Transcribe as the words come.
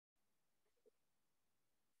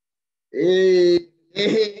Hey,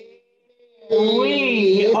 hey,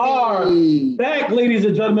 We are hey. back, ladies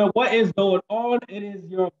and gentlemen. What is going on? It is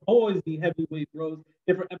your boys, the Heavyweight Bros,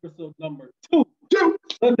 different episode number two.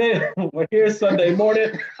 Sunday, we're here Sunday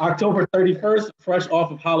morning, October 31st, fresh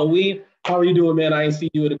off of Halloween. How are you doing, man? I ain't seen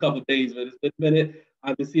you in a couple of days, man. It's been a minute.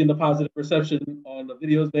 I've been seeing the positive perception on the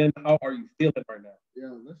videos, man. How are you feeling right now?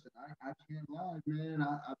 Yo, listen, I can't lie, man.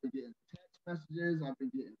 I've been getting text messages, I've been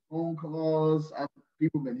getting phone calls,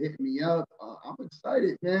 people been hitting me up. I'm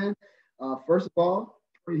excited, man. First of all,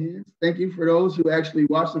 thank you for those who actually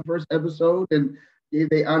watched the first episode and gave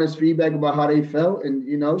their honest feedback about how they felt, and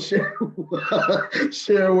share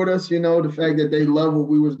share with us, the fact that they love what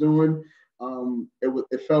we was doing.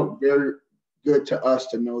 It felt very good to us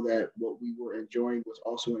to know that what we were enjoying was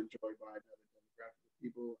also enjoyed by another demographic of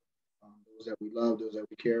people, those that we love, those that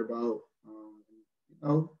we care about.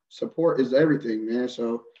 Support is everything, man.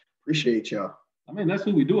 So appreciate y'all. I mean, that's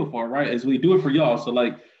what we do it for, right? Is we do it for y'all. So,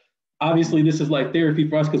 like, obviously, this is like therapy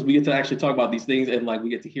for us because we get to actually talk about these things and like we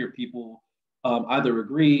get to hear people either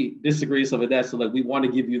agree, disagree, stuff like that. So, like, we want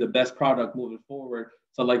to give you the best product moving forward.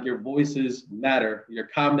 So, like, your voices matter, your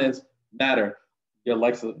comments matter. Your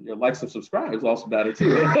likes and subscribes also matter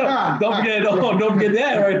too. don't forget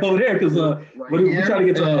that right over there because we're trying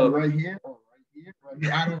to get to right here. Right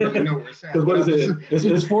here. I don't really know where it's at. Because what is it?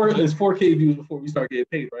 It's 4K views before we start getting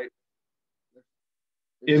paid, right?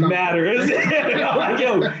 It matters. Like,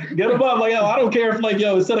 yo, get them up. Like, yo, I don't care if, like,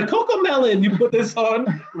 yo, instead of Coco Melon, you put this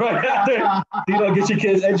on right after. Get your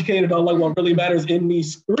kids educated on like what really matters in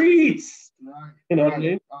these streets. Right. You know right. what I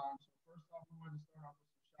mean? So first off, we want to start off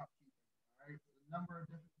with some shopkeeping. All right. So a number of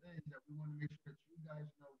different things that we want to make sure that you guys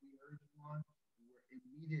know we heard you on. We're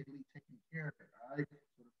immediately taking care of it. All right.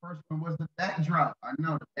 So the first one was the backdrop. I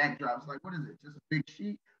know the backdrop is like, what is it? Just a big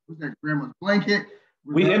sheet? What's that? Grandma's blanket?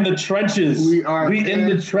 We in the trenches. We are in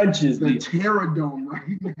the trenches. The Terror Dome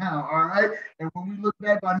right now. All right. And when we look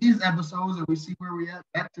back on these episodes and we see where we at,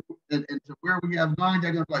 back to and to where we have gone,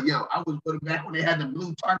 they're gonna be like, yo, I was putting back when they had the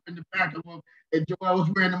blue tarp in the back of them, and Joel was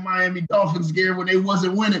wearing the Miami Dolphins gear when they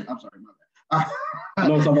wasn't winning. I'm sorry, my bad. I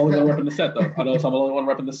know I'm only one repping the set though. I know I'm the only one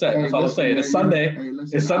repping the set. That's all I'm saying. It's Sunday.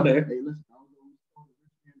 It's Sunday. Hey, listen, I was always told the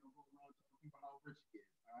rich man don't go around telling people how rich he is.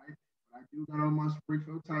 All right. I do got on my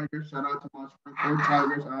Springfield Tigers. Shout out to my Springfield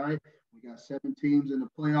Tigers. All right. We got 7 teams in the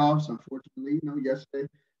playoffs. Unfortunately, yesterday,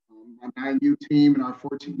 my 9U team and our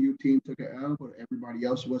 14U team took an L, but everybody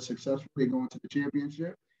else was successful. They going to the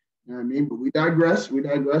championship. You know what I mean? But we digress.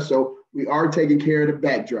 So we are taking care of the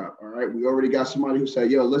backdrop. All right. We already got somebody who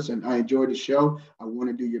said, yo, listen, I enjoyed the show. I want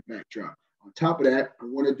to do your backdrop. On top of that, I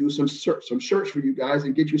want to do some shirts for you guys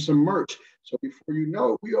and get you some merch. So before you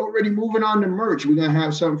know it, we already moving on to merch. We're going to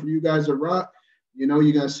have something for you guys to rock. You're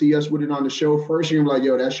going to see us with it on the show first. You're going to be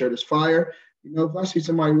like, yo, that shirt is fire. If I see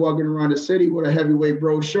somebody walking around the city with a Heavyweight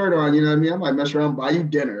Bro shirt on, you know what I mean? I might mess around and buy you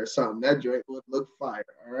dinner or something. That joint would look fire.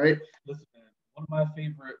 All right. Listen, man, one of my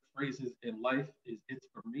favorite phrases in life is "It's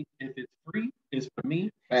for me. If it's free, it's for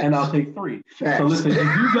me, and I'll take 3." Facts. So listen, if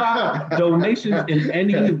you got donations in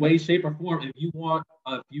any way, shape, or form, if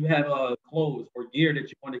you have clothes or gear that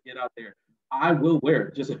you want to get out there, I will wear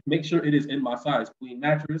it. Just make sure it is in my size. Queen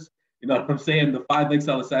mattress. You know what I'm saying? The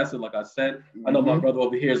 5XL assassin, like I said. I know my brother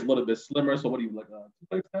over here is a little bit slimmer. So what do you like?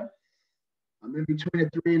 2XL? I'm in between a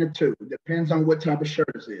 3 and a 2. It depends on what type of shirt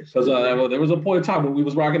it is. Because there was a point in time when we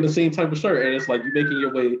was rocking the same type of shirt, and it's like you're making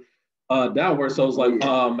your way downward. So it's like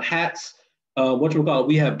hats. What you call it?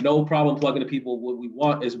 We have no problem plugging to people. What we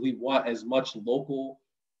want is we want as much local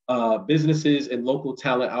businesses and local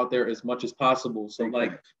talent out there as much as possible. So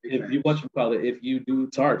if you do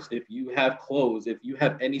tarps, if you have clothes, if you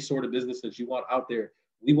have any sort of business that you want out there,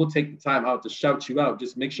 we will take the time out to shout you out.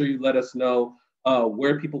 Just make sure you let us know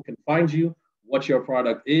where people can find you, what your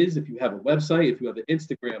product is. If you have a website, if you have an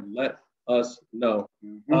Instagram, let us know.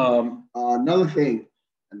 Another thing,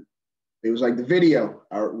 it was like the video.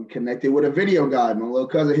 We connected with a video guy. My little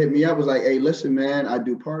cousin hit me up, was like, hey, listen, man, I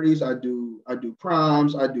do parties, I do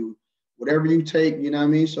proms, I do whatever you take, you know what I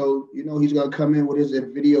mean? So, he's going to come in with his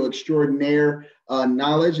video extraordinaire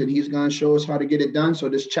knowledge, and he's going to show us how to get it done. So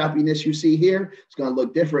this choppiness you see here, it's going to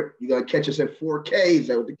look different. You're going to catch us at 4K. Is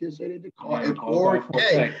that what the kids say they call it?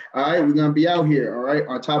 4K. All right, we're going to be out here. All right.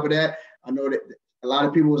 On top of that, I know that a lot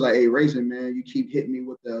of people was like, hey, Raisin, man, you keep hitting me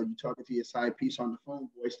with you talking to your side piece on the phone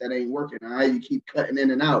voice. That ain't working. All right. You keep cutting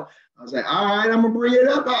in and out. I was like, all right, I'm going to bring it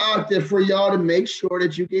up out there for y'all to make sure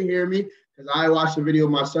that you can hear me. Because I watched the video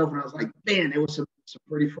myself and I was like, man, there was some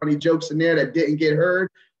pretty funny jokes in there that didn't get heard.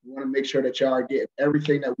 We want to make sure that y'all are getting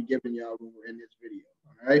everything that we're giving y'all when we're in this video.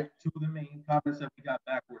 All right. 2 of the main comments that we got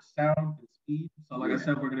back were sound and speed. So like I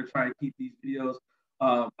said, we're going to try and keep these videos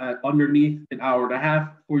at underneath an hour and a half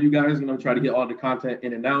for you guys. Try to get all the content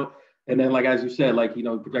in and out. And then, like as you said, like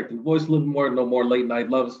projecting the voice a little more, no more late night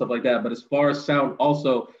love and stuff like that. But as far as sound,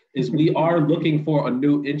 also is we are looking for a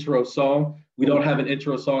new intro song. We don't have an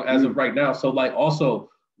intro song as of right now. So like also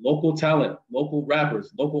local talent, local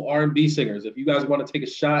rappers, local R&B singers. If you guys want to take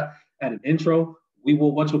a shot at an intro, we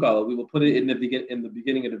will we will put it in the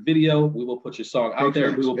beginning of the video. We will put your song out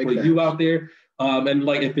there. We will put you out there. And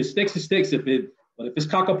like if it sticks, it sticks. But if it's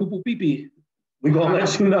caca poo poo pee pee, we gonna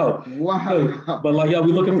let you know. Wow. But like, yeah, we're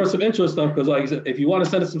looking for some intro stuff because like if you want to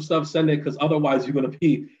send us some stuff, send it, because otherwise it's gonna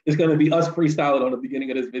be us freestyling on the beginning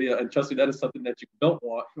of this video. And trust me, that is something that you don't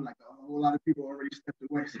want. I feel like a whole lot of people already stepped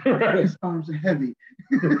away. These arms are heavy.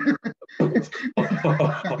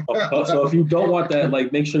 So if you don't want that,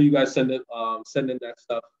 like make sure you guys send in that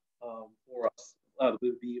stuff for us. It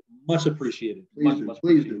would be much appreciated.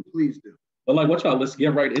 Please do. But like what y'all, let's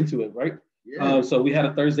get right into it, right? Yeah. So we had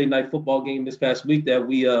a Thursday night football game this past week that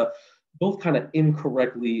we both kind of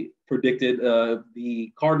incorrectly predicted.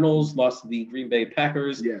 The Cardinals lost to the Green Bay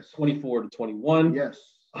Packers, 24-21. Yes.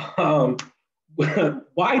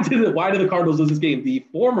 Why did the Cardinals lose this game? The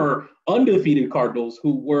former undefeated Cardinals,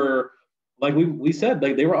 who were like we said,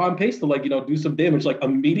 like they were on pace to do some damage. Like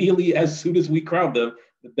immediately as soon as we crowned them,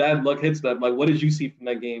 the bad luck hits them. Like what did you see from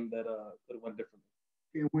that game that could have went differently?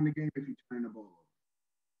 You can't win the game if you turn the ball over.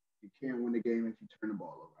 You can't win the game if you turn the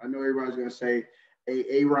ball over. I know everybody's gonna say, "Hey,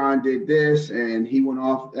 Aaron did this and he went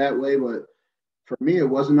off that way," but for me, it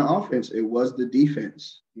wasn't the offense; it was the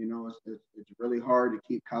defense. It's really hard to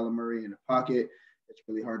keep Kyler Murray in the pocket. It's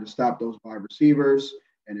really hard to stop those wide receivers.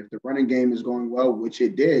 And if the running game is going well, which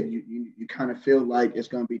it did, you kind of feel like it's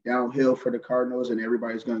going to be downhill for the Cardinals and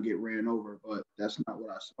everybody's going to get ran over. But that's not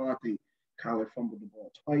what I saw. I think Kyler fumbled the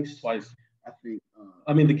ball twice. I think.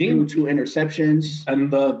 The game, 2 interceptions,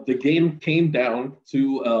 and the game came down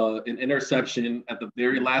to an interception at the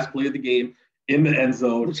very last play of the game in the end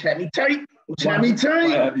zone, which had me tight. I'm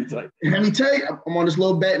on this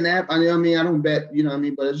little betting app. I don't bet,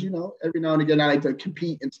 but as you know, every now and again I like to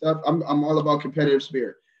compete and stuff. I'm all about competitive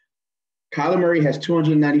spirit. Kyler Murray has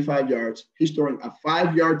 295 yards. He's throwing a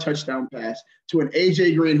 5-yard touchdown pass to an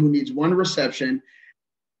AJ Green who needs 1 reception.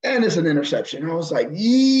 And it's an interception. I was like,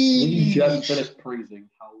 He just finished praising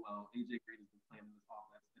how well AJ Green has been playing in this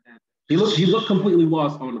offense. He looked completely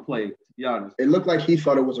lost on the play, to be honest. It looked like he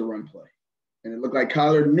thought it was a run play. And it looked like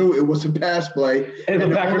Kyler knew it was a pass play. And the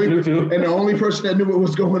Packers knew too. And the only person that knew what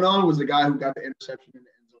was going on was the guy who got the interception in the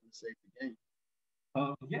end zone to save the game.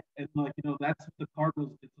 And that's what the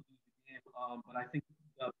Cardinals did to lose the game. But I think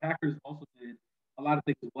the Packers also did a lot of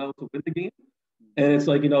things well to win the game. And it's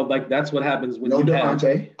that's what happens when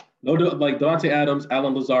Devontae Adams,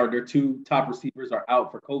 Alan Lazard, their 2 top receivers are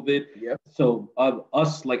out for COVID. Yep. So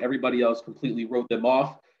us, like everybody else, completely wrote them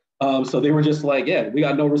off. So they were just like, yeah, we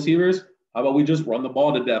got no receivers. How about we just run the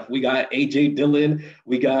ball to death? We got A.J. Dillon.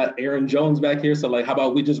 We got Aaron Jones back here. So, how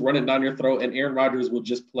about we just run it down your throat and Aaron Rodgers will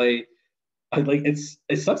just play.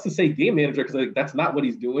 It sucks to say game manager because that's not what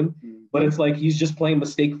he's doing. Mm-hmm. But it's like he's just playing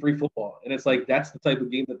mistake-free football. And it's like that's the type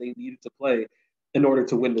of game that they needed to play in order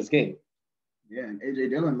to win this game. Yeah, and A.J.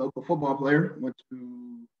 Dillon, local football player, went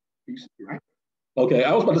to BC, right? Okay,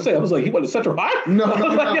 I was about to say, he went to Central High? No.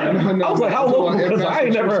 I was like, how local? Because I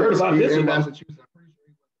ain't never heard about this. In Massachusetts.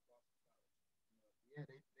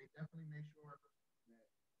 They definitely made sure that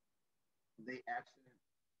they absent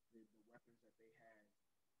the weapons that they had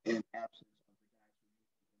in absence of the guys who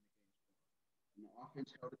used to win the game. And the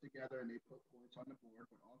offense held it together and they put points on the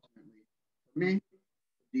board, but ultimately, for me,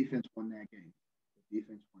 the defense won that game.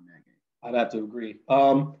 I'd have to agree.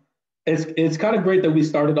 It's kind of great that we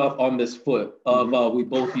started off on this foot of we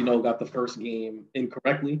both, got the first game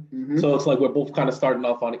incorrectly. Mm-hmm. So it's like we're both kind of starting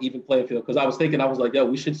off on an even playing field. Because I was thinking,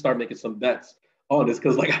 we should start making some bets on this.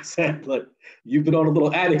 Because like I said, you've been on a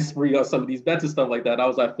little addict spree on some of these bets and stuff like that.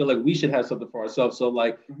 I feel like we should have something for ourselves. So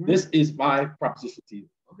this is my proposition to you.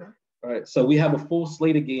 Okay. All right. So we have a full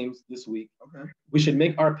slate of games this week. Okay. We should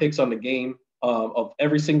make our picks on the game of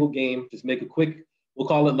every single game. Just make a quick. We'll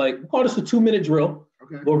call this a 2-minute drill.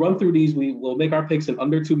 Okay. We'll run through these. We'll make our picks in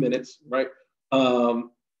under 2 minutes, right? And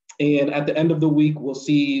at the end of the week, we'll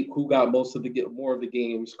see who got more of the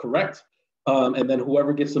games correct. And then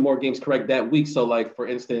whoever gets the more games correct that week. So for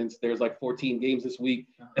instance, there's 14 games this week.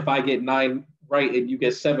 If I get 9 right and you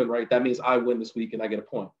get 7 right, that means I win this week and I get a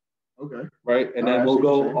point. Okay. Right. And then we'll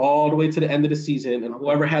go all the way to the end of the season. And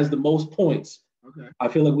whoever has the most points, I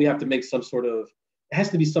feel like we have to make some sort of, it has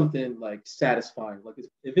to be something satisfying.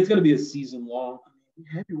 If it's going to be a season long.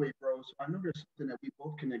 Heavyweight bros. I know there's something that we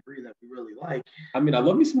both can agree that we really like. I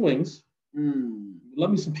love me some wings.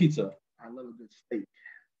 Love me some pizza. I love a good steak.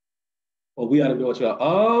 Well, we got to do what you got.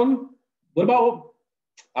 What about?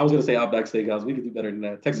 I was gonna say Outback Steakhouse. We could do better than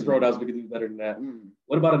that. Texas Roadhouse. We could do better than that.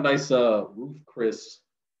 What about a nice Ruth Chris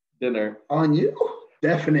dinner? On you,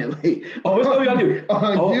 definitely. Oh, it's gonna be on you.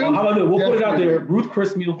 On you. How about this? We'll definitely. put it out there. Ruth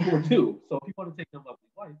Chris meal for two. So if you want to take your lovely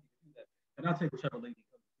wife, you can do that. And I'll take whichever lady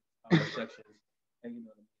comes to our sections. And you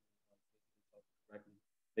know,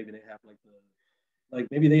 maybe they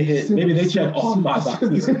have maybe they check all my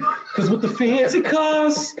boxes. Because with the fancy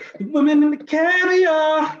cars, the women in the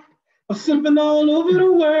caviar, I'm simping all over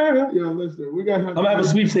the world. Yo, listen, I'm gonna have a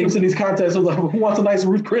sweepstakes in these contests. I'm like, who wants a nice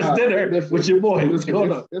Ruth Chris dinner with your boy? What's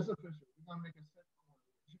going on? It's official. We're gonna make a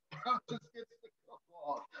set. Just get the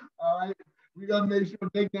off. All right. We're gonna make sure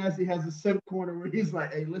Big Nasty has a simp corner where he's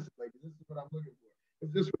like, hey, listen, lady, this is what I'm looking for.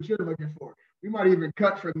 Is this what you're looking for? We might even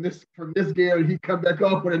cut from this gear and he come back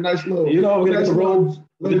off with a nice little. You know, we're gonna get the robe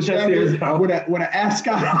with the chest out. With an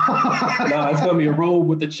ascot. Nah, it's gonna be a robe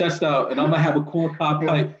with the chest out, and I'm gonna have a corn cob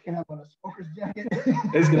pipe. Gonna have on a smoker's jacket.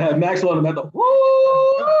 It's gonna have Maxwell on at the woo.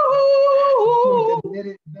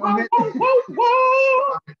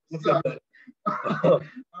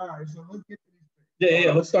 All right, so let's get to these.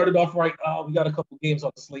 Yeah. Let's start it off right. We got a couple games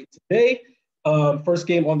on the slate today. First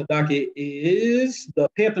game on the docket is the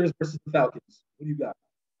Panthers versus the Falcons. What do you got?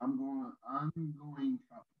 I'm going Falcons.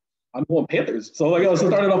 I'm going Panthers. So let's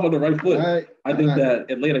start it off on the right foot. I think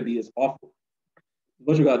that Atlanta D is awful.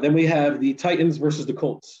 What you got? Then we have the Titans versus the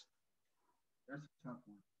Colts. That's a tough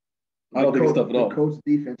one. I don't think it's tough at all. The Colts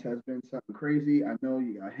defense has been something crazy. I know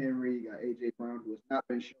you got Henry, you got AJ Brown, who has not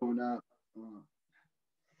been showing up.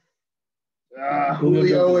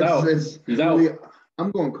 Julio is out.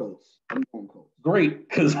 I'm going Colts. Great,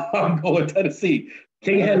 because I'm going Tennessee.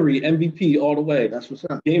 King Henry, MVP all the way. That's what's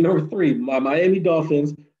up. Game number 3, my Miami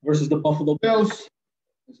Dolphins versus the Buffalo Bills.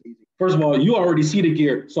 First of all, you already see the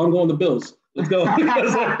gear, so I'm going the Bills. Let's go.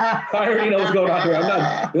 I already know what's going on here. I'm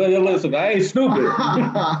not. Listen, I ain't stupid.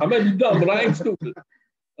 I may be dumb, but I ain't stupid.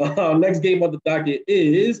 Next game on the docket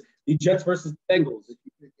is the Jets versus the Bengals.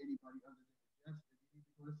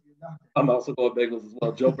 I'm also going Bengals as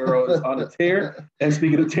well. Joe Burrow is on a tear. And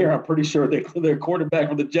speaking of tear, I'm pretty sure their quarterback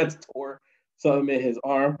from the Jets tore something in his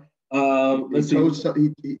arm. Let's see.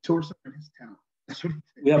 He tore something in his talent. That's what he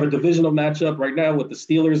did. We have a divisional matchup right now with the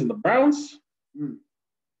Steelers and the Browns.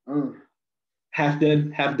 Half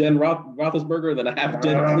dead Roethlisberger, then a half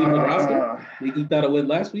dead Cleveland roster. We eat that a win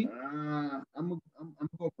last week. I'm gonna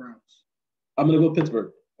go Browns. I'm gonna go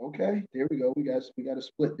Pittsburgh. Okay, there we go. We got a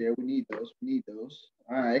split there. We need those.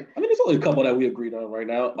 All right. I mean, there's only a couple that we agreed on right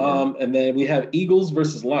now. Yeah. And then we have Eagles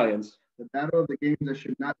versus Lions. The battle of the games that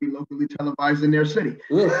should not be locally televised in their city.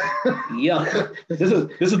 Yuck. This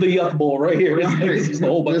is the yuck bowl right here. This is a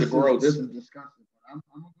whole bunch of gross. This is disgusting. I'm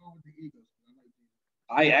gonna go with the Eagles.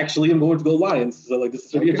 I actually am going to go Lions. So this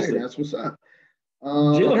is pretty interesting. That's what's up.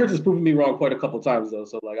 Jalen Hurts has proven me wrong quite a couple of times though,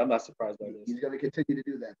 so I'm not surprised by this. He's going to continue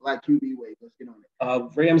to do that. Black QB wave. Let's get on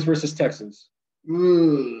it. Rams versus Texans.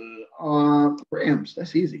 Rams.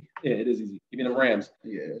 That's easy. Yeah, it is easy. Give me the Rams.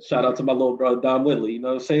 Yeah. Shout out to my little brother Don Whitley. You know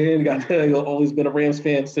what I'm saying? Always been a Rams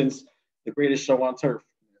fan since the greatest show on turf.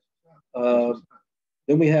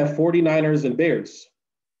 Then we have 49ers and Bears.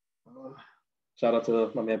 Shout out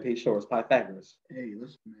to my man Paige Shores, Pythagoras. Hey,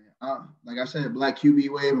 listen, man. Like I said, Black QB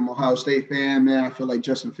wave. I'm an Ohio State fan, man. I feel like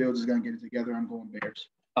Justin Fields is going to get it together. I'm going Bears.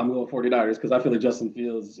 I'm going 49ers because I feel like Justin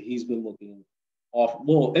Fields, he's been looking awful.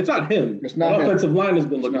 Well, it's not him. It's not the him. Offensive line has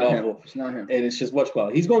been looking awful. It's not him. And it's just what's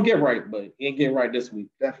called. He's going to get right, but he ain't getting right this week.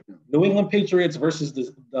 Definitely. New England Patriots versus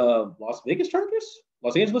the Las Vegas Chargers?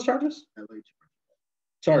 Los Angeles Chargers? LA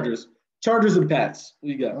Chargers. Chargers and Pats. What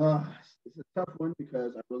you got? It's a tough one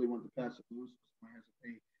because I really want the Pats to lose. I have to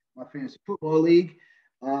pay my fantasy football league.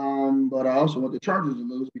 But I also want the Chargers to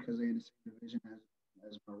lose because they're in the same division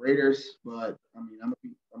as my Raiders. But I mean, I'm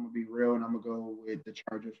gonna be real, and I'm gonna go with the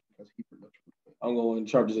Chargers because he pretty much. I'm going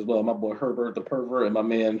Chargers as well. My boy Herbert the pervert and my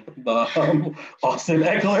man Austin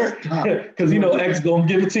Eckler, because X gonna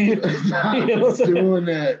give it to you. Stop doing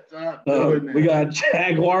that. Stop doing that. We got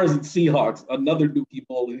Jaguars and Seahawks. Another Dookie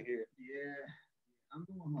Bowl in here. Yeah, I'm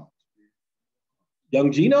going Hawks.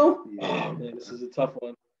 Young Gino? Yeah. Oh man, this is a tough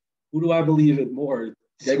one. Who do I believe in more?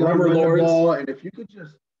 Trevor Lawrence. And if you could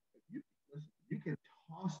just, you can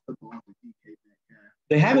toss the ball to DK Metcalf.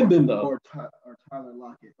 They haven't been though. Or Tyler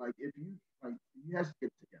Lockett. Like he has to get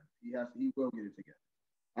it together. He will get it together.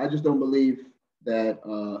 I just don't believe that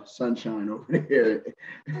Sunshine over there.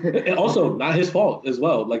 And also not his fault as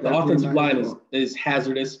well. Like the offensive line is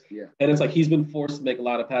hazardous. Yeah. And it's like he's been forced to make a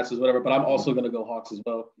lot of passes, whatever. But I'm also gonna go Hawks as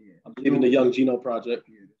well. Yeah. I'm believing the young Geno project.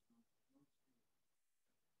 Yeah.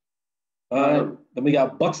 Then we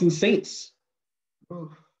got Bucks and Saints.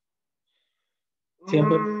 Oh.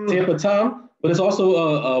 Tampa Tom, but it's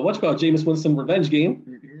also what's called Jameis Winston revenge game.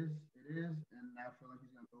 It is, and I feel like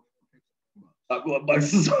he's gonna go for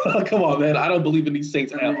Bucks. Come on, man. I don't believe in these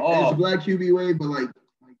Saints at all. It's Black QB wave, but like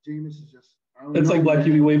Jameis is just. It's like Black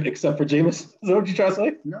QB wave except for Jameis. Is that what you try to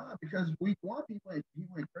say? No, because week 1 he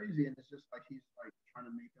went crazy, and it's just like he's like trying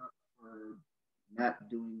to make up for not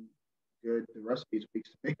doing good the rest of these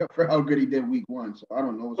weeks to make up for how good he did week 1. So I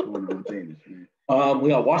don't know what's going on with Jameis, man. We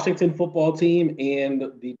got Washington football team and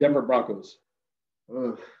the Denver Broncos.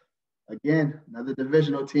 Again, another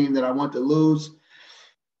divisional team that I want to lose.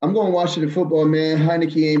 I'm going Washington football, man.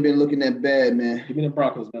 Heineke ain't been looking that bad, man. Give me the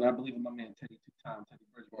Broncos, man. I believe in my man Teddy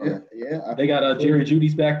Bridgewater. Yeah. They got Jerry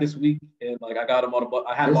Judy's back this week, and like I got him on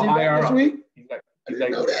I had him on IR this week.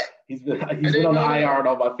 He's been on the IR on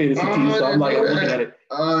all my fantasy teams, so I'm looking at it.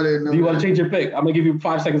 Do you want to change your pick? I'm gonna give you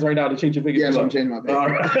 5 seconds right now to change your pick. Yes, I'm changing my pick. All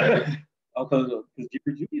right. Because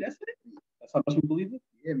Jerry Judy, that's it. That's how much we believe it.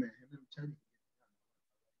 Yeah, man.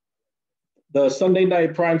 The Sunday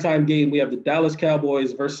night primetime game, we have the Dallas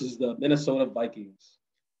Cowboys versus the Minnesota Vikings.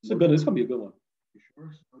 It's gonna be a good one. You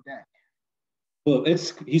sure? No Dak. Well,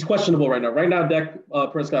 he's questionable right now. Right now, Dak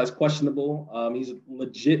Prescott is questionable. He's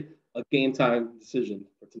legit a game time decision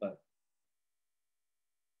for tonight.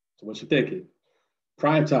 So what you thinking?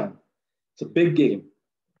 Prime time. It's a big game.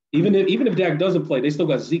 Even if Dak doesn't play, they still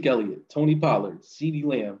got Zeke Elliott, Tony Pollard, CeeDee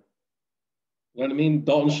Lamb. You know what I mean?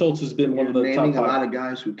 Dalton Schultz has been one of the top 5. A lot of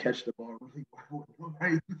guys who catch the ball really well.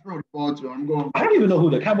 Nobody to throw the ball to. I don't even know who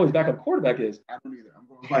the Cowboys' backup quarterback is. I don't either. I'm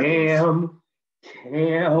going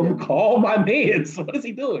Cam, call my man. What is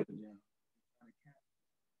he doing?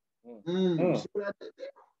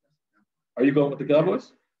 Are you going with the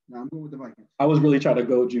Cowboys? No, I'm going with the Vikings. I was really trying to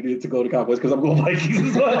go Judy to go to Cowboys because I'm going Vikings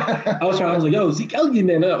as well. I was like, yo, Zeke Elliott,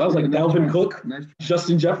 man. I was like, Dalvin Cook,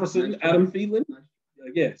 Justin Jefferson, Adam Thielen.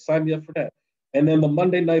 Yeah, sign me up for that. And then the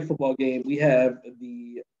Monday Night Football game, we have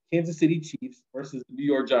the Kansas City Chiefs versus the New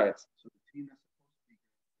York Giants. So the team that's supposed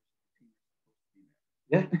to be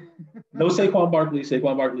there. Yeah. No Saquon Barkley.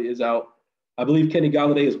 Saquon Barkley is out. I believe Kenny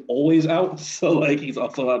Galladay is always out, so like he's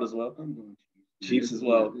also out as well. I'm going Chiefs as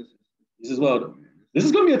well. This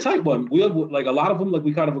is gonna be a tight one. We'll like a lot of them, like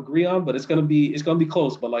we kind of agree on, but it's gonna be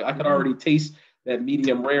close. But like I could already taste that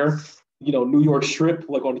medium rare, New York strip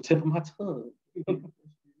like on the tip of my tongue. No,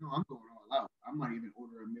 I'm going all out. I might even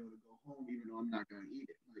order a meal to go home, even though I'm not gonna eat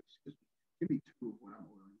it. Like, give me 2 of what I'm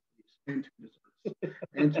ordering, and 2 desserts,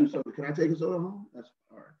 and 2 soda. Can I take a soda home? That's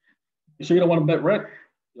all right. You sure you don't want to bet rent?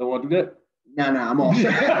 You don't want to do that? No, I'm all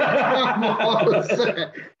set.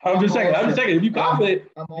 I'm just saying. If you confident,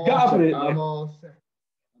 I'm all set.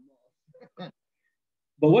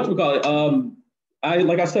 But whatchamacallit?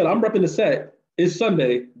 Like I said, I'm repping the set. It's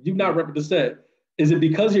Sunday. You not repping the set. Is it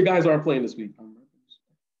because your guys aren't playing this week?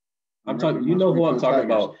 I'm talking. You know who I'm talking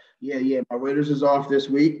about. Yeah. My Raiders is off this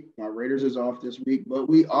week. But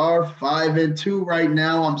we are 5-2 right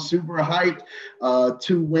now. I'm super hyped.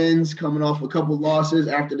 2 wins coming off a couple losses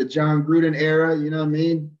after the John Gruden era. You know what I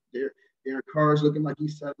mean? Derek Carr's looking like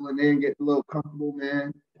he's settling in, getting a little comfortable,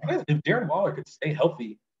 man. If Darren Waller could stay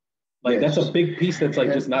healthy, that's a big piece that's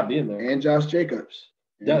just not being there. And Josh Jacobs.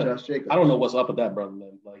 I don't know what's up with that brother,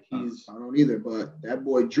 man. Like I don't either, but that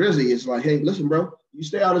boy Drizzy is like, hey, listen, bro, you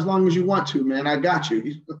stay out as long as you want to, man. I got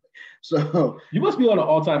you. So you must be on an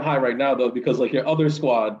all-time high right now, though, because like your other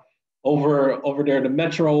squad over there in the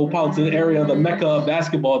metropolitan area, the Mecca of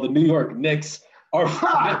basketball, the New York Knicks are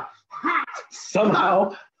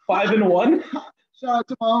somehow 5-1. Shout out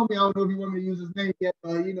to my homie. I don't know if you want me to use his name yet.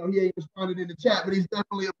 He ain't responded in the chat, but he's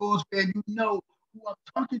definitely a Bulls fan. You know who I'm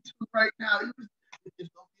talking to right now. It's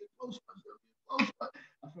going to be a close one.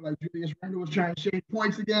 I feel like Julius Randle was trying to shade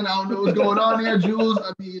points again. I don't know what's going on there, Jules.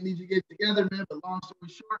 I mean, you need to get together, man. But long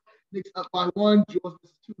story short, Knicks up by 1. Jules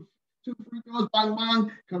misses 2 free throws by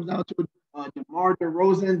 1. Comes down to DeMar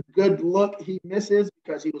DeRozan. Good look. He misses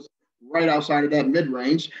because he was right outside of that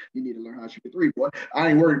mid-range. You need to learn how to shoot a 3, boy. I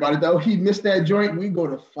ain't worried about it, though. He missed that joint. We go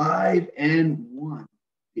to 5-1.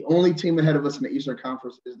 The only team ahead of us in the Eastern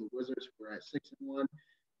Conference is the Wizards. We're at 6-1.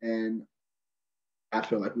 And I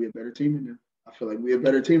feel like we're a better team than them.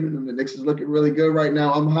 The Knicks is looking really good right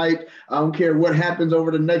now. I'm hyped. I don't care what happens over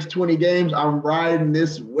the next 20 games. I'm riding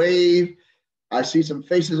this wave. I see some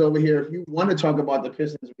faces over here. If you want to talk about the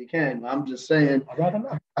Pistons, we can. I'm just saying. I'd rather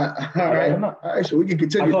not. All right. So we can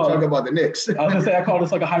continue to talk about the Knicks. I was going to say, I call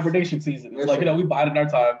this like a hibernation season. It's like, we bided our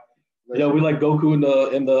time. We like Goku in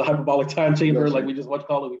the hyperbolic time chamber. Like we just we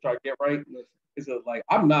try to get right. It's like,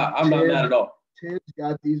 I'm not mad at all. Tim's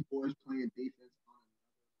got these boys playing defense.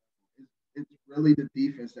 It's really the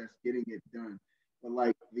defense that's getting it done. But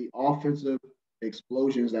like the offensive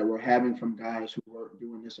explosions that we're having from guys who were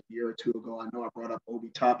doing this a year or two ago. I know I brought up Obi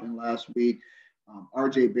Toppin last week.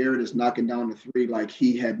 RJ Barrett is knocking down the three like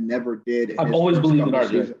he had never did. I've always believed in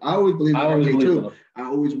RJ. I always believed in RJ too. I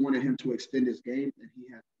always wanted him to extend his game, and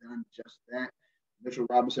he has done just that. Mitchell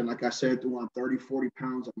Robinson, like I said, threw on 30, 40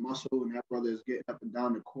 pounds of muscle, and that brother is getting up and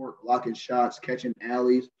down the court, blocking shots, catching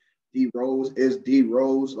alleys. D Rose is D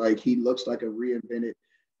Rose. Like, he looks like a reinvented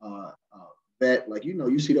vet. Like,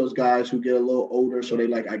 you see those guys who get a little older, so they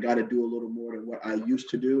like, I got to do a little more than what I used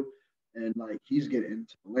to do. And, like, he's getting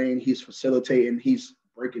into the lane. He's facilitating. He's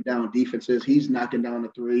breaking down defenses. He's knocking down the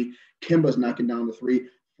three. Kimba's knocking down the three.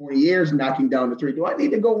 40 years knocking down the three. Do I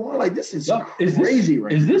need to go on? Like, this is crazy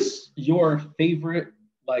right now. Is this your favorite,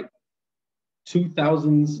 like,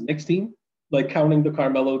 2000s Knicks team? Like, counting the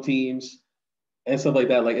Carmelo teams and stuff like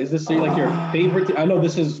that. Like, is this like your favorite team? I know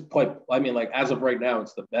this is quite, I mean, like, as of right now,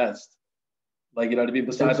 it's the best. Like, you know what I mean?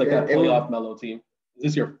 Besides, like, that playoff Melo team. Is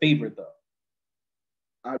this your favorite, though?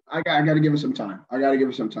 I got to give it some time. I got to give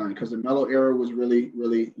it some time because the Melo era was really,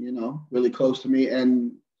 really, really close to me.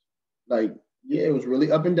 And, like, yeah, it was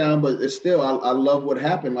really up and down, but it's still, I love what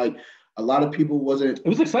happened. Like, a lot of people wasn't. It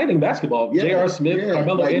was exciting basketball. Yeah, J.R. Smith,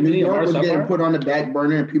 Carmelo like Anthony, New York was getting Sapphire. put on the back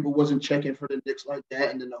burner, and people wasn't checking for the Knicks like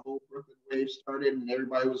that. And then the whole Brooklyn wave started, and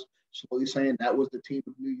everybody was slowly saying that was the team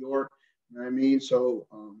of New York. You know what I mean? So,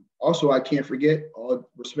 also, I can't forget, all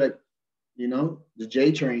respect, the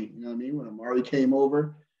J train. You know what I mean? When Amari came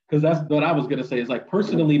over. Because that's what I was gonna say. Is like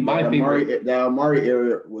personally my favorite. The Amari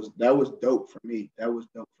era was dope for me. That was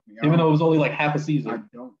dope for me. Even though it was only like half a season. I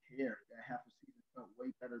don't care. That half a season felt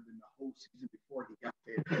way better than the whole season before he got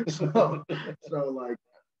there. So like,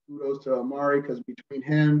 kudos to Amari because between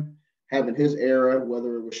him having his era,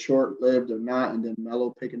 whether it was short lived or not, and then Melo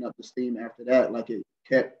picking up the steam after that, like it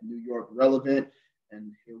kept New York relevant,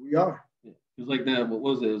 and here we are. It was like that. What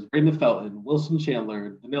was it? It was Raymond Felton, Wilson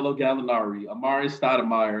Chandler, Danilo Gallinari, Amari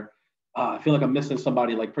Stoudemire. I feel like I'm missing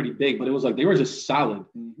somebody like pretty big, but it was like they were just solid.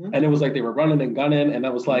 Mm-hmm. And it was like they were running and gunning. And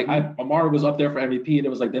that was like Amari was up there for MVP. And it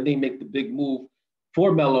was like then they make the big move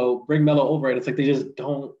for Melo, bring Melo over. And it's like they just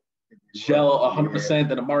don't gel 100%.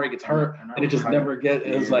 Then Amari gets hurt and it just never gets.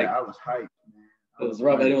 It was like I was hyped. It was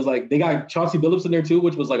rough. And it was like they got Chauncey Billups in there too,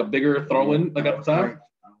 which was like a bigger throw-in like at the time.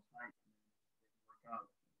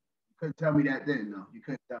 Couldn't tell me that then, though. You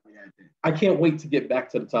couldn't tell me that then. I can't wait to get back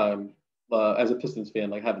to the time as a Pistons fan,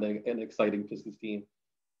 like having an exciting Pistons team.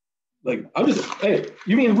 Like, hey,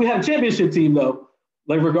 you mean we had a championship team, though?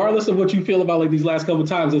 Like, regardless of what you feel about, like, these last couple of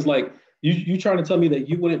times, it's like, you trying to tell me that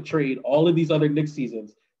you wouldn't trade all of these other Knicks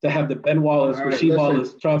seasons to have the Ben Wallace, Rasheed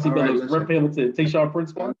Wallace, Chauncey Billups, Rip Hamilton, Tayshaun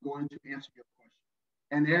Prince? I'm going to answer your question.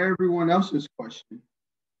 And everyone else's question.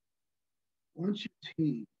 Once your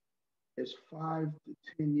team is 5 to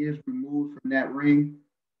 10 years removed from that ring,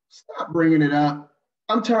 stop bringing it up.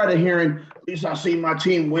 I'm tired of hearing, at least I see my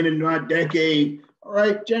team winning my decade. All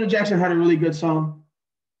right, Janet Jackson had a really good song.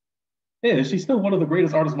 Yeah, she's still one of the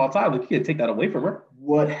greatest artists of all time. Like, you can't take that away from her.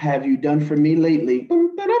 What have you done for me lately?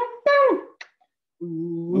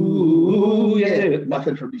 Ooh, yeah.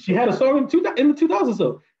 Nothing from She had a song in the 2000s,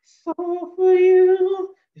 though. So for you.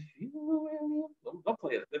 Don't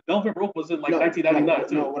play it. The Velvet Rope was in like 1999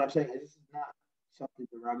 too. No, what I'm saying is this is not something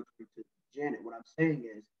derogatory to Janet. What I'm saying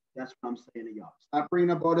is that's what I'm saying to y'all. Stop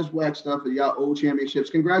bringing up all this whack stuff of y'all old championships.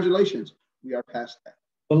 Congratulations, we are past that.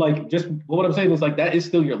 But like, just what I'm saying is like that is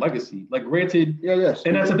still your legacy. Like, granted, yes.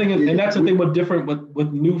 And that's the thing. And that's the thing. What's different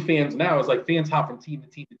with new fans now is like fans hop from team to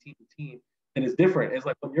team to team to team. And it's different. It's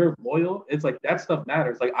like when you're loyal, it's like that stuff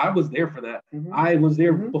matters. Like I was there for that. Mm-hmm. I was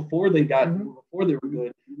there before they before they were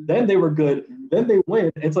good. Then they were good. Then they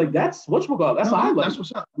win. It's like that's whatchamacallit. That's how I like. That's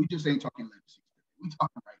what's up. We just ain't talking legacy. We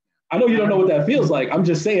talking right now. I know you don't know what that feels like. I'm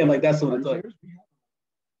just saying like that's what it's like.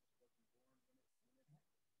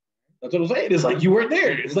 That's what I'm saying. It's like you weren't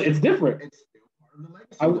there. It's like it's different. It's still part of the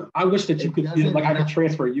legacy. I wish that you could feel like I could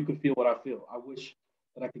transfer. You could feel what I feel. I wish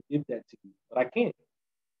that I could give that to you, but I can't.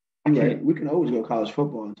 Right. We can always go college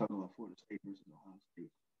football and talk about Florida State versus Ohio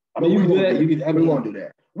State. I mean, you can do that. We won't do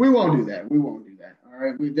that. We won't do that. All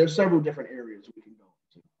right. There's several different areas we can go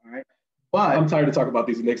to. All right. But I'm tired of talking about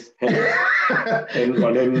these Knicks. All right.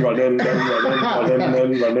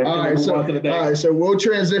 So we'll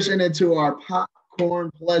transition into our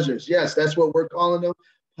popcorn pleasures. Yes, that's what we're calling them.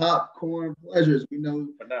 Popcorn pleasures. We know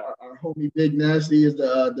our homie Big Nasty is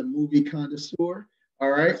the movie connoisseur.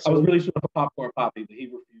 All right. So, I was really sure for Popcorn Poppy, but he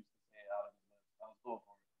refused to say it out of his mouth. I was going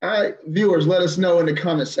for it. All right, viewers, let us know in the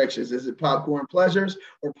comment sections. Is it Popcorn Pleasures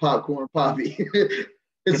or Popcorn Poppy?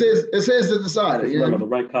 It's his to decide. You know? The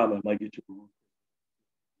right comment might get you.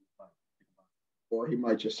 or he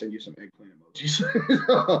might just send you some eggplant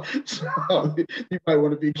emojis. So you might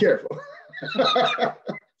want to be careful.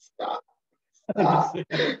 Stop.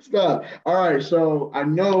 Stop. All right. So I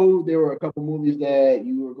know there were a couple movies that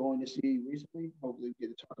you were going to see recently. Hopefully, we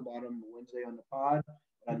get to talk about them Wednesday on the pod.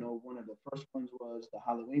 I know one of the first ones was the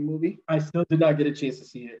Halloween movie. I still did not get a chance to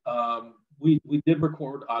see it. We did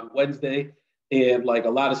record on Wednesday, and like a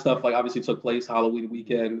lot of stuff, like obviously took place Halloween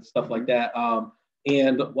weekend, stuff like that.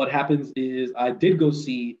 And what happens is I did go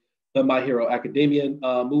see the My Hero Academia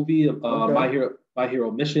movie, My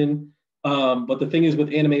Hero Mission. But the thing is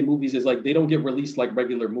with anime movies is like they don't get released like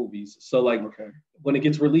regular movies. So like when it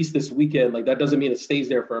gets released this weekend, like that doesn't mean it stays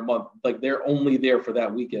there for a month. Like they're only there for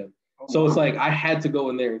that weekend. So it's like I had to go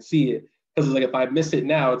in there and see it because it's like if I miss it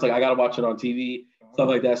now, it's like I gotta watch it on TV, stuff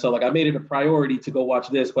like that. So like I made it a priority to go watch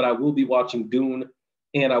this, but I will be watching Dune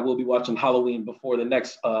and I will be watching Halloween before the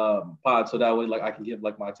next pod, so that way like I can give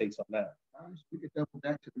like my takes on that. We could double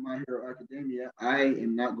back to the My Hero Academia. I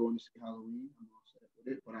am not going to see Halloween. I'm upset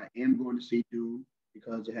with it, but I am going to see Dune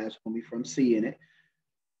because it has homie from C in it.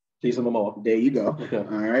 Jason Momoa. There you go. Okay. All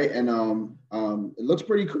right, and it looks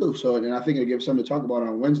pretty cool. So, and I think it'll give something to talk about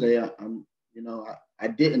on Wednesday. I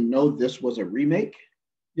didn't know this was a remake.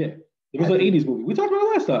 Yeah, it was an '80s movie. We talked about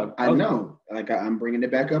it last time. I know. Like I'm bringing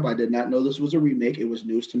it back up. I did not know this was a remake. It was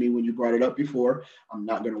news to me when you brought it up before. I'm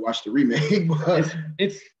not going to watch the remake, but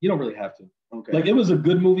it's you don't really have to. Okay. Like it was a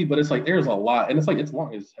good movie, but it's like there's a lot, and it's like it's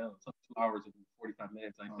long as hell. It's like 2 hours and 45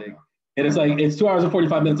 minutes, I think. No. And it's like it's 2 hours and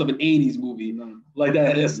 45 minutes of an '80s movie, like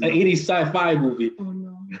that. It's an '80s sci-fi movie. Oh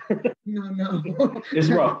no, no. It's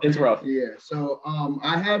rough. It's rough. Yeah. So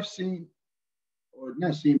I have seen, or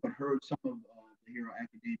not seen, but heard some of the Hero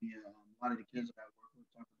Academia. A lot of the kids that I work with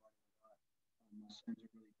talk about it a lot. My sons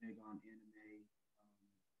are really big on anime.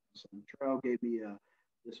 So Trell gave me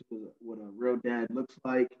this was what a real dad looks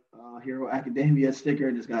like. Hero Academia sticker,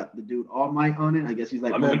 and it's got the dude All Might on it. I guess he's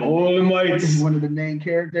like All Might, one of the main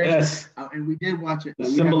characters. Yes, and we did watch it. The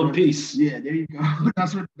symbol of peace. Yeah, there you go.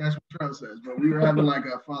 That's what Trell says. But we were having like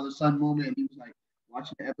a father-son moment, and he was like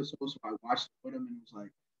watching the episode, so I watched it with him, and it was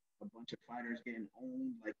like a bunch of fighters getting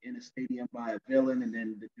owned like in a stadium by a villain, and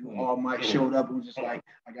then the dude All Might showed up and was just like,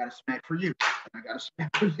 I got a smack for you, and I got a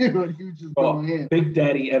smack for you, and he was just going in. Big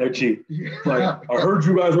daddy energy. Yeah. Like, I heard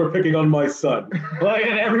you guys were picking on my son. Like,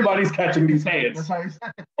 and everybody's catching these hands. That's how he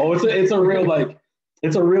said it. Oh, it's a real like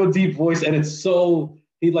it's a real deep voice, and it's so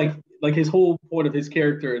he like his whole point of his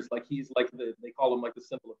character is like he's like they call him like the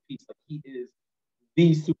symbol of peace. Like he is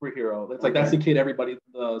the superhero. It's like that's the kid everybody,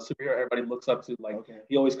 the superhero everybody looks up to. Like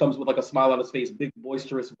he always comes with like a smile on his face, big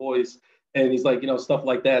boisterous voice, and he's like stuff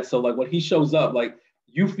like that. So like when he shows up, like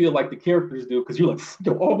you feel like the characters do because you're like,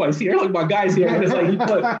 oh my, see, like my guy's here, and it's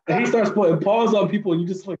like he starts putting paws on people, and you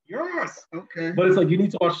just like yes, okay. But it's like you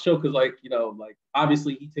need to watch the show because like like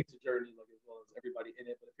obviously he takes a journey like as well as everybody in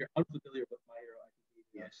it. But if you're unfamiliar with My Hero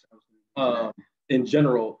Academia, in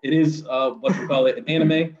general, it is what you call it an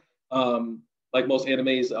anime. Like most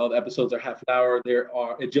animes, the episodes are half an hour.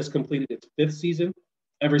 It just completed its 5th season.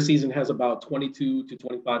 Every season has about 22 to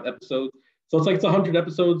 25 episodes. So it's like it's 100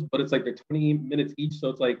 episodes, but it's like they're 20 minutes each. So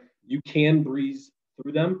it's like you can breeze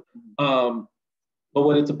through them. But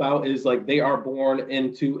what it's about is like they are born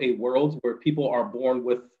into a world where people are born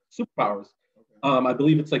with superpowers. I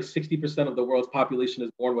believe it's like 60% of the world's population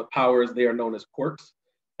is born with powers. They are known as quirks.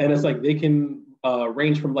 And it's like they can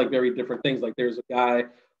range from like very different things. Like there's a guy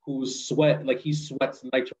who he sweats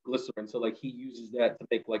nitroglycerin. So like he uses that to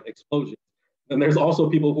make like explosions. And there's also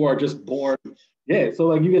people who are just born. Yeah. So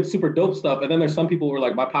like you get super dope stuff. And then there's some people who are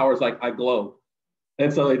like, my power is like, I glow.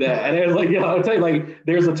 And so like that. And there's like, I'll tell you, like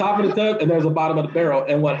there's a top of the tub and there's a bottom of the barrel.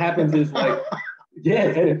 And what happens is like,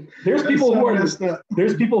 and there's people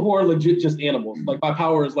who are legit just animals. Like my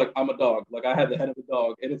power is like, I'm a dog. Like I have the head of a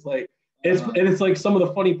dog. And it's like, it's like some of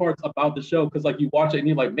the funny parts about the show. Cause like you watch it and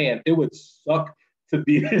you're like, man, it would suck to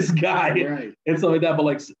be this guy, right? And stuff like that. But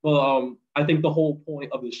like, I think the whole point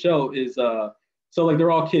of the show is, so like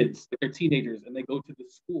they're all kids, like they're teenagers, and they go to the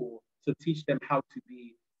school to teach them how to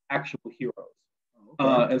be actual heroes,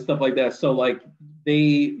 and stuff like that. So like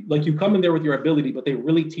you come in there with your ability, but they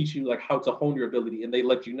really teach you like how to hone your ability, and they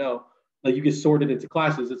let you know, like you get sorted into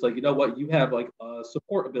classes. It's like you know what, you have like a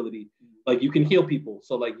support ability, like you can heal people.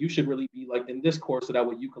 So like you should really be like in this course, so that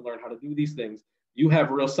way you can learn how to do these things. You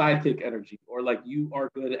have real sidekick energy, or like you are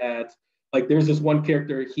good at, like there's this one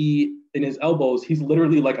character, he in his elbows, he's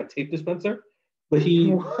literally like a tape dispenser, but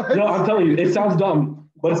I'm telling you, it sounds dumb,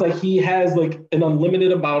 but it's like he has like an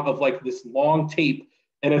unlimited amount of like this long tape,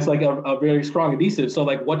 and it's like a very strong adhesive. So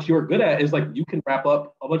like what you're good at is like you can wrap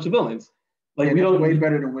up a bunch of villains. Like we don't way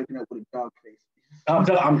better than waking up with a dog face.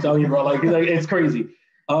 I'm telling you, bro. Like it's crazy.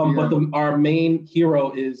 But our main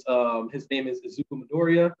hero is his name is Izuku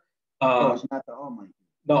Midoriya. It's not the All Might.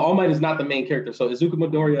 No, All Might is not the main character. So Izuku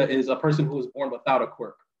Midoriya is a person who was born without a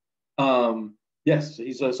quirk. Yes,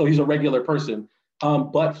 he's a regular person.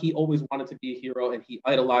 But he always wanted to be a hero, and he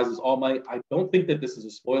idolizes All Might. I don't think that this is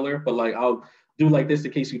a spoiler, but like I'll do like this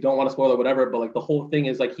in case you don't want to spoil it, whatever. But like the whole thing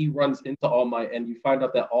is like he runs into All Might, and you find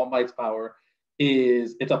out that All Might's power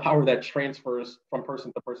it's a power that transfers from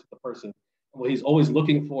person to person to person. What he's always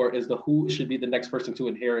looking for is who should be the next person to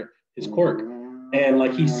inherit his quirk. And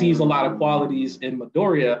like he sees a lot of qualities in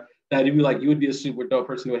Midoriya that he'd be like, you would be a super dope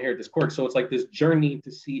person to inherit this quirk. So it's like this journey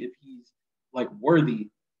to see if he's like worthy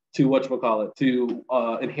to to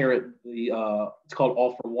inherit the it's called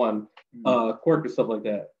All for One quirk and stuff like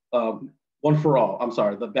that. One for All. I'm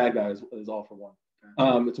sorry, the bad guy is All for One.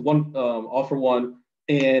 It's one All for One,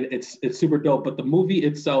 and it's super dope. But the movie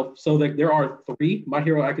itself, so like there are 3 My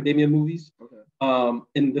Hero Academia movies. Okay.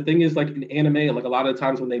 And the thing is, like in anime, like a lot of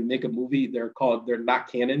times when they make a movie, they're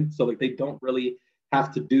not canon, so like they don't really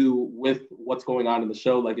have to do with what's going on in the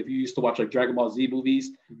show. Like if you used to watch like Dragon Ball Z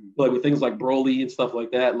movies, like with things like Broly and stuff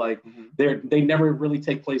like that, like they never really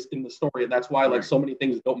take place in the story, and that's why like so many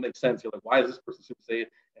things don't make sense. You're like, why is this person Super Saiyan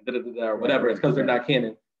and or whatever? It's because they're not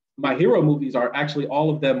canon. My Hero movies are actually all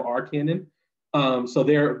of them are canon. So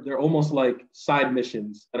they're almost like side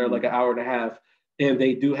missions that are like an hour and a half, and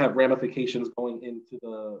they do have ramifications going into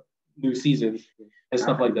the new season and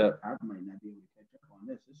stuff like that. I might not be able to catch up on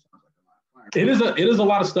this. This sounds like a lot of fire. It is a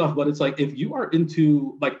lot of stuff, but it's like if you are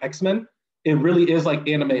into like X-Men, it really is like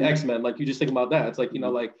anime X-Men. Like you just think about that. It's like, you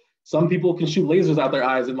know, like some people can shoot lasers out their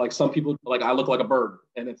eyes, and like some people, like I look like a bird,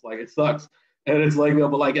 and it's like it sucks. And it's like,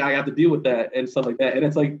 but like I have to deal with that and stuff like that. And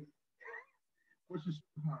it's like, what's your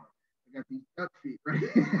superpower? I got these duck feet, right?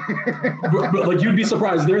 Like you'd be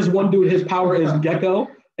surprised. There's one dude, his power is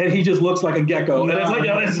gecko, and he just looks like a gecko. And it's like,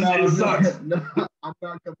 yo, it sucks. No, I'm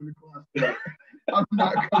not coming to class today. I'm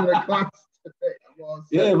not coming to class today.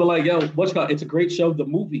 Yeah, but like, yo, it's a great show. The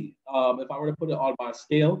movie, if I were to put it on my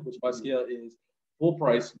scale, which my scale is full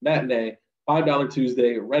price, matinee, $5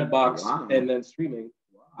 Tuesday, Redbox, and then streaming,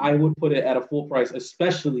 I would put it at a full price,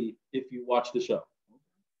 especially if you watch the show.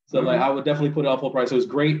 So like I would definitely put it on full price. It was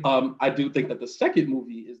great. I do think that the second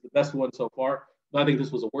movie is the best one so far. But I think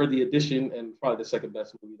this was a worthy addition and probably the second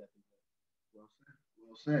best movie that we did.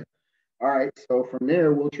 Well said. All right. So from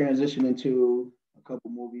there, we'll transition into a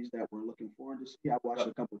couple movies that we're looking forward to see. I watched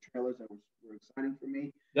a couple trailers that were exciting for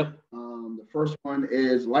me. Yep. The first one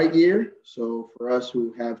is Lightyear. So for us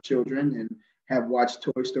who have children and have watched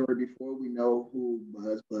Toy Story before, we know who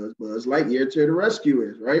Buzz Lightyear to the rescue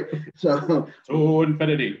is, right? So to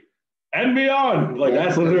infinity and beyond. Like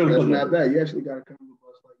that's not bad. You actually got to come with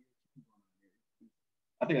Buzz Lightyear.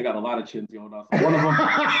 I think I got a lot of chins going on. So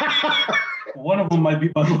one of them might be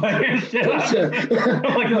Buzz Lightyear.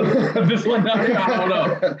 Like this one down here, I don't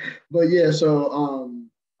know. But yeah, so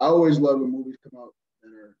I always love when movies come out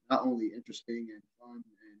that are not only interesting and fun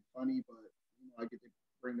and funny, but you know, I get to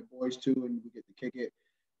bring the boys to, and we get to kick it.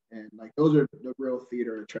 And like those are the real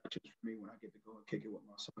theater attractions for me when I get to go and kick it with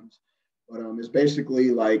my sons. But it's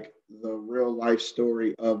basically like the real life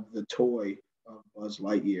story of the toy of Buzz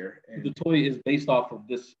Lightyear. And the toy is based off of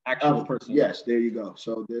this actual person. Yes, there you go.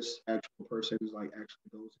 So this actual person is like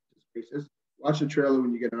actually goes into space. Watch the trailer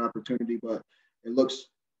when you get an opportunity, but it looks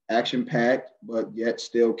action-packed, but yet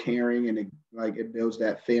still caring, and it builds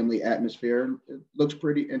that family atmosphere. It looks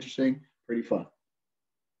pretty interesting, pretty fun.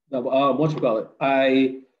 I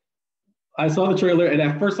saw the trailer, and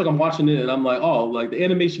at first, like I'm watching it, and I'm like, oh, like the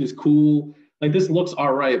animation is cool. Like this looks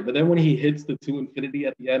all right. But then when he hits the to infinity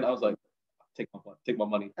at the end, I was like, take my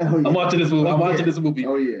money. Oh, yeah. I'm watching this movie. Watching this movie.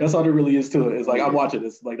 Oh yeah. That's all there really is to it. It's like I'm watching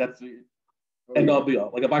this. Like that's I'll be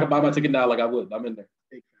all. Like if I could buy my ticket now, like I would. I'm in there.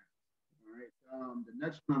 All right. The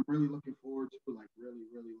next one I'm really looking forward to, like really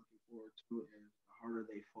looking forward to, is The Harder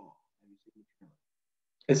They Fall. Have you seen the trailer?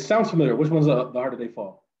 It sounds familiar. Which one's The Harder They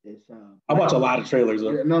Fall? It's I watch a lot of trailers.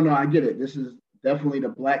 Yeah, no, I get it. This is definitely the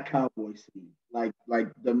black cowboy scene, like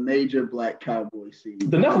the major black cowboy scene.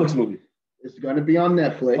 The Netflix movie. It's going to be on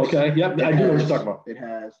Netflix. Okay, yep, I do know what you're talking about. It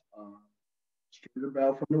has Streeter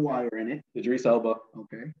Bell from The Wire in it. Idris Elba.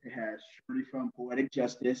 Okay. It has Shorty from Poetic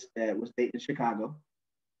Justice that was dating Chicago.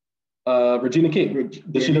 Regina King.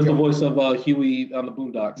 She does the voice of Huey on the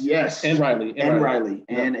Boondocks. Yes. And Riley.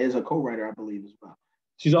 And is a co-writer, I believe, as well.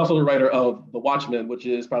 She's also the writer of The Watchmen, which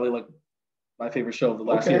is probably like my favorite show of the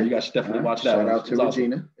last year. You guys should definitely watch that. Shout out to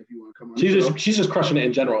Regina awesome. If you want to come on. She's just crushing it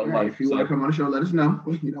in general in life. If you want to come on the show, let us know.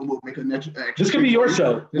 You know, we'll make a next. This could be your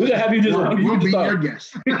show. We're gonna have you just. We'll be your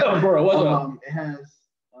guest. Bro, what's up? It has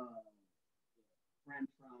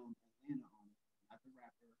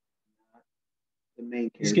the main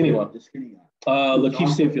character? Skinny one. The skinny guy.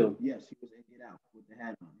 Lakeith Stanfield. Yes, he was in Get Out with the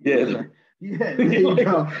hat on. Yeah. Yeah, there you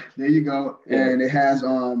go. There you go. Yeah. And it has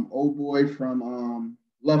old boy from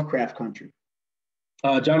Lovecraft Country.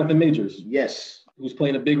 Jonathan Majors. Yes. Who's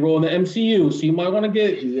playing a big role in the MCU. So you might want to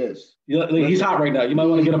get. He is. He's hot right now. You might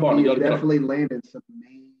want to get up on him. He's definitely landed some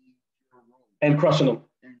major roles. And crushing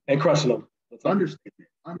them. Understatement.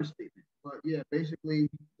 But yeah, basically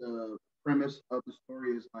the premise of the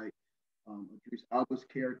story is like Idris Elba's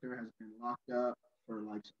character has been locked up for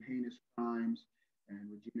like some heinous crimes, and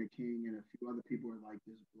Regina King and a few other people are like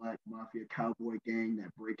this black mafia cowboy gang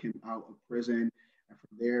that break him out of prison, and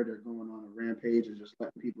from there they're going on a rampage and just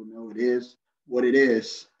letting people know it is what it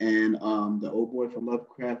is. And the old boy from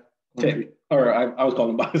Lovecraft Country, or I was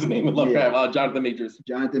calling by his name in Lovecraft, Jonathan Majors.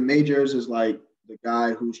 Jonathan Majors is like the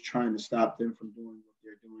guy who's trying to stop them from doing what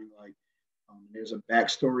they're doing. Like there's a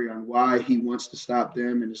backstory on why he wants to stop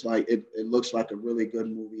them, and it's like it looks like a really good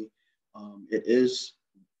movie. It is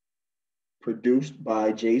produced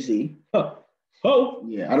by Jay-Z. Oh,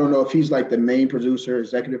 yeah. I don't know if he's like the main producer,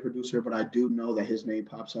 executive producer, but I do know that his name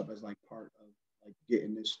pops up as like part of like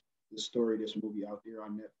getting this movie out there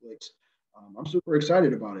on Netflix. I'm super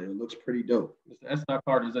excited about it. It looks pretty dope. Mr. S.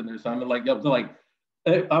 Carter's in there, so I'm like,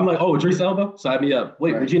 oh, Idris Elba, sign me up.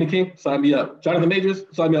 Wait, right. Regina King, sign me up. Jonathan Majors,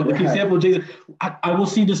 sign me up. Lakeith Stanfield, Jason. I will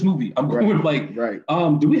see this movie. I'm going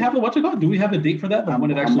do we have Do we have a date for that? Like when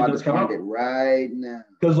it actually does come out? It right now.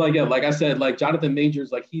 Because like I said, like Jonathan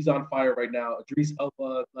Majors, like he's on fire right now. Idris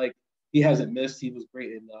Elba, like he hasn't missed. He was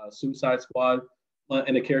great in Suicide Squad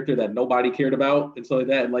and a character that nobody cared about and stuff like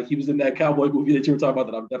that. And like he was in that cowboy movie that you were talking about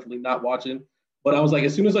that I'm definitely not watching. But I was like,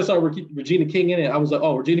 as soon as I saw Regina King in it, I was like,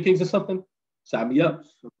 oh, Regina King's in something? Sign me up.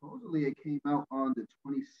 Supposedly it came out on the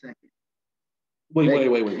 22nd. Wait.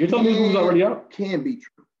 You're telling me the movie's already out? Can be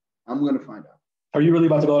true. I'm going to find out. Are you really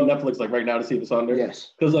about to go on Netflix like right now to see if it's on there?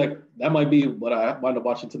 Yes. Because like that might be what I wind up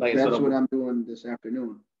watching tonight. That's what I'm doing this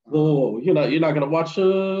afternoon. Whoa, you're not going to watch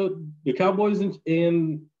the Cowboys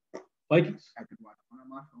and Vikings? I could watch one on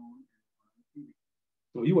my phone and on TV.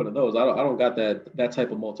 Well, you one of those. I don't got that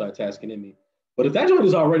type of multitasking in me. But if that joint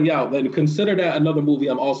is already out, then consider that another movie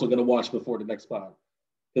I'm also going to watch before the next pod.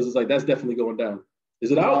 Because it's like, that's definitely going down. Is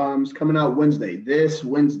it out? It's coming out this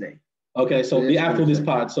Wednesday. Okay, so it'll be after this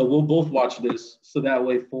pod. So we'll both watch this. So that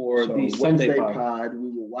way for the Sunday pod, we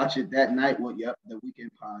will watch it that night. Well, yep, the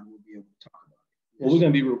weekend pod, we'll be able to talk about it. Yes. Well, we're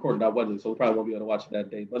going to be recording that Wednesday, so we probably won't be able to watch it that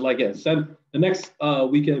day. But like, yeah, the next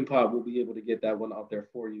weekend pod, we'll be able to get that one out there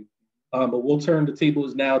for you. But we'll turn the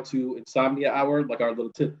tables now to Insomnia Hour, like our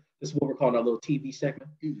little tip. This is what we're calling our little TV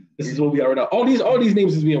segment. This is what we are right now. All these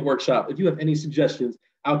names is being workshop. If you have any suggestions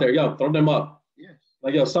out there, yo, throw them up. Yes.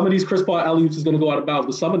 Like, yo, some of these Chris Paul alley-oops is going to go out of bounds,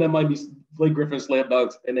 but some of them might be Blake Griffin slam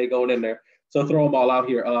dunks, and they going in there. So throw them all out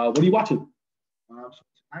here. What are you watching? So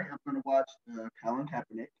tonight I'm going to watch Colin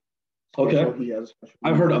Kaepernick. Okay. He has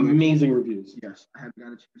I've heard amazing reviews. Yes, I haven't got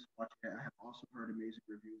a chance to watch it. I have also heard amazing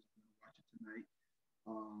reviews. I'm going to watch it tonight.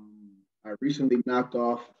 I recently knocked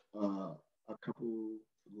off a couple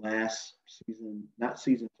last season, not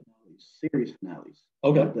season finales, series finales.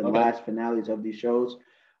 Okay. The last finales of these shows.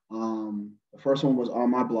 The first one was On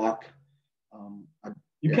My Block.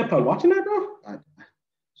 You kept on watching that, bro?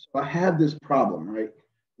 So I have this problem, right?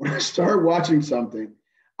 When I start watching something,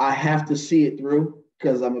 I have to see it through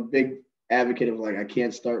because I'm a big advocate of like I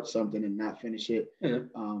can't start something and not finish it. Yeah.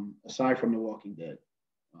 Aside from The Walking Dead.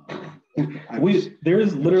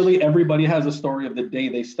 There's literally everybody has a story of the day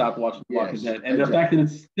they stopped watching The Walking Dead, and the fact that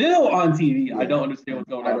it's still on TV, I don't understand what's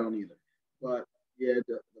going on. I don't either. But yeah,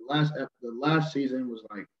 the last season was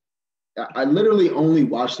like I literally only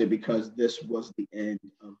watched it because this was the end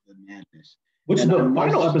of the madness. Which the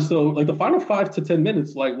final episode, like the final 5 to 10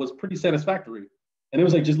 minutes, like was pretty satisfactory, and it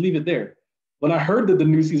was like just leave it there. When I heard that the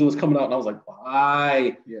new season was coming out, and I was like,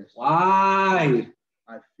 why? Yes. Why?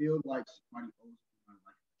 I feel like somebody owes me my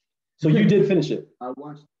life. So you did finish it? I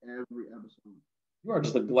watched every episode. You are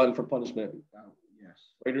just a glutton for punishment. Yes.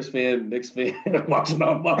 Raiders fan, Knicks fan, watching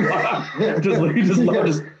on my life.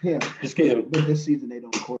 Just kidding. But this season they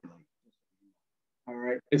don't correlate. All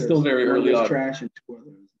right. It's still very early on. Trash and 2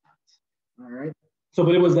 others. All right. So,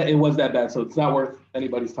 but it was that bad. So it's not worth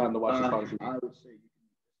anybody's time to watch this. I would say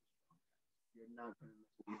you're not going to miss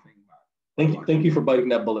anything about it. Thank you for biting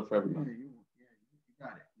that bullet for everybody. Yeah,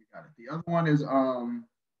 you got it. The other one is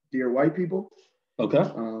Dear White People. Okay.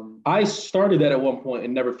 I started that at one point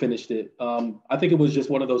and never finished it. I think it was just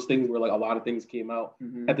one of those things where like a lot of things came out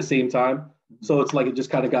at the same time. Mm-hmm. So it's like it just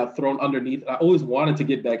kind of got thrown underneath. I always wanted to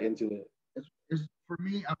get back into it. It's for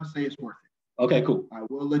me, I would say it's worth it. Okay, cool. I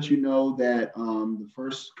will let you know that the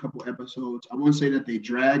first couple episodes, I won't say that they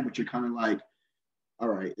drag, but you're kind of like, all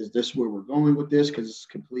right, is this where we're going with this? Because it's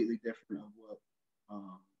completely different of what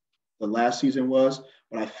the last season was.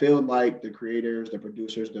 But I feel like the creators, the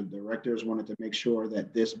producers, the directors wanted to make sure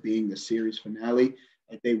that this being the series finale,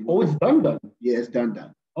 like they it's done. Yeah, it's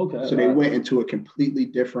done. Okay. So they went into a completely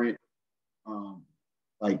different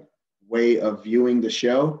like way of viewing the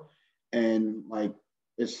show, and like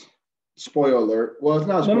it's spoiler alert. Well, it's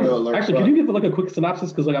not a spoiler alert. Actually, can you give like a quick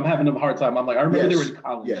synopsis? Because like I'm having a hard time. I'm like, I remember they were in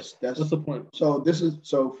college. Yes, what's the point? So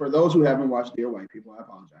for those who haven't watched Dear White People, I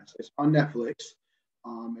apologize. It's on Netflix,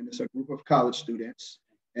 and it's a group of college students,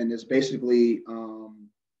 and it's basically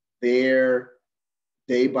their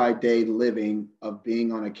day by day living of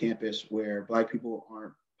being on a campus where Black people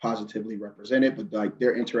aren't positively represented, but like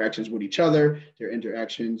their interactions with each other, their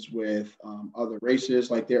interactions with other races.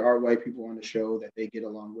 Like there are white people on the show that they get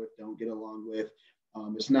along with, don't get along with.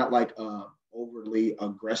 It's not like a overly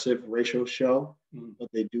aggressive racial show, but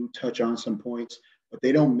they do touch on some points, but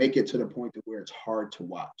they don't make it to the point to where it's hard to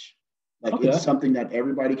watch. Like it's something that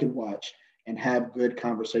everybody can watch and have good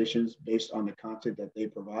conversations based on the content that they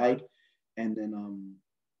provide. And then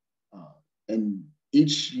and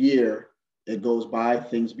each year it goes by,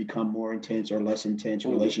 things become more intense or less intense,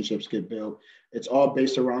 relationships get built. It's all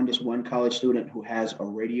based around this one college student who has a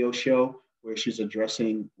radio show where she's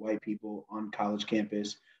addressing white people on college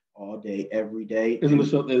campus all day, every day. The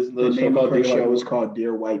name of her show is called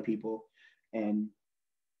Dear White People. And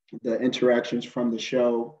the interactions from the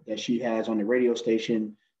show that she has on the radio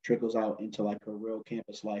station trickles out into like her real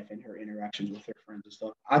campus life and her interactions with her friends and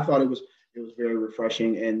stuff. I thought it was very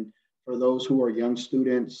refreshing. And for those who are young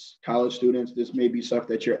students, college students, this may be stuff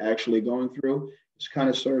that you're actually going through. This kind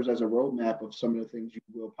of serves as a roadmap of some of the things you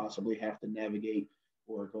will possibly have to navigate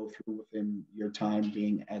or go through within your time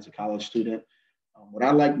being as a college student. What I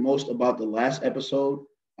like most about the last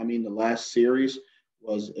series,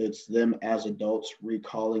 was it's them as adults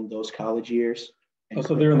recalling those college years.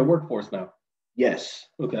 So they're in the workforce now? Yes.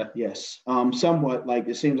 Okay. Yes. Somewhat, like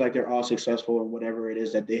it seems like they're all successful in whatever it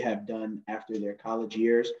is that they have done after their college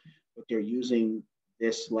years, but they're using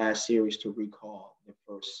this last series to recall the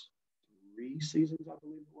first 3 seasons, I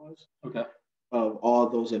believe it was. Okay. Of all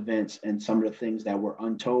those events and some of the things that were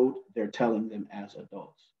untold, they're telling them as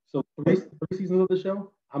adults. So three seasons of the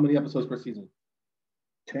show? How many episodes per season?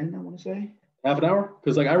 10, I want to say. Half an hour?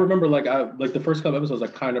 Because like I remember like the first couple episodes I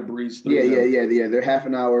kind of breezed through. Yeah. They're half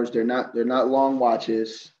an hours. They're not long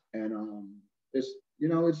watches, and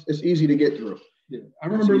it's easy to get through. Yeah, I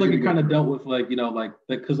remember like it kind of dealt with like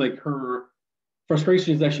because like her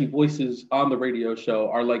frustrations that she voices on the radio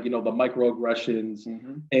show are like the microaggressions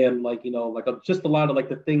and like just a lot of like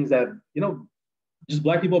the things that just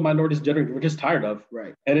Black people and minorities generally we're just tired of.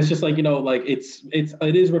 Right. And it's just like like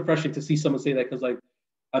it is refreshing to see someone say that, because like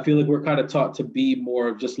I feel like we're kind of taught to be more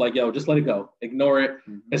of just like, just let it go, ignore it,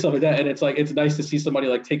 and stuff like that. And it's like, it's nice to see somebody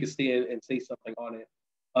like take a stand and say something on it.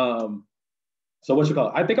 So what you call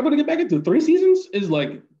it? I think I'm going to get back into 3 seasons is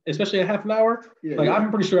like, especially a half an hour. I'm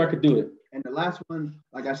pretty sure I could do it. And the last one,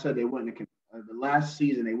 like I said, the last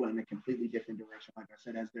season, they went in a completely different direction. Like I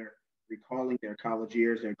said, as they're recalling their college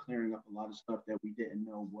years, they're clearing up a lot of stuff that we didn't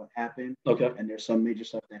know what happened. Okay. And there's some major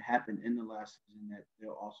stuff that happened in the last season that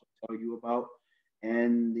they'll also tell you about.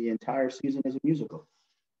 And the entire season is a musical.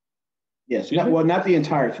 Yes, not the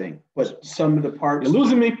entire thing, but some of the parts. You're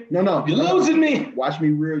losing me. No. You're losing me. Watch me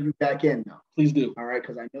reel you back in now. Please do. All right,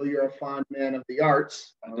 because I know you're a fond man of the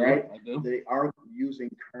arts. I do. They are using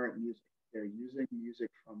current music. They're using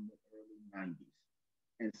music from the early 90s.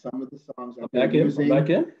 And some of the songs that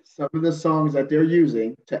some of the songs that they're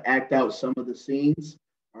using to act out some of the scenes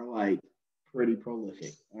are like pretty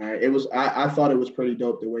prolific. All right. I thought it was pretty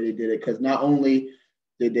dope the way they did it, because not only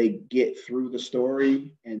did they get through the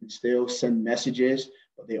story and still send messages,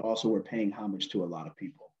 but they also were paying homage to a lot of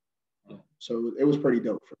people. So it was pretty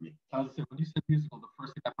dope for me. When you said musical, the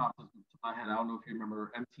first thing that popped into my head, I don't know if you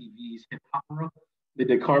remember MTV's Hip Opera. They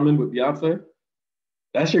did Carmen with Beyonce.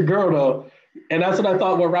 That's your girl though. And that's what I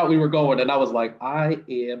thought what route we were going. And I was like, I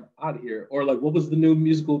am out of here. Or like, what was the new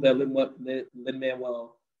musical that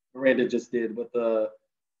Lin-Manuel Miranda just did with the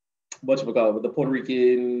with the Puerto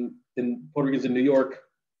Ricans in New York,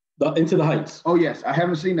 Into the Heights. Oh yes, I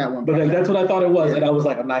haven't seen that one, but like, that's what I thought it was, and I was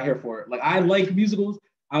like, I'm not here for it. Like I like musicals,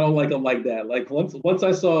 I don't like them like that. Like once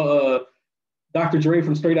I saw Dr. Dre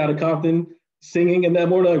from Straight Outta Compton singing in that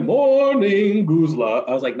morning, like Morning Guzla,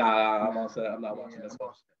 I was like, nah, I'm all set. I'm not watching this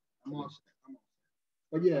one. I'm all set.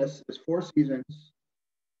 But yes, it's 4 seasons,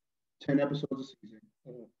 10 episodes a season,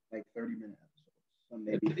 like 30-minute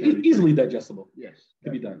episodes. Easily digestible. Yes,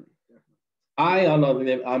 could be done.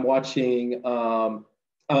 I'm watching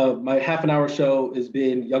my half an hour show has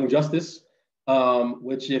been Young Justice.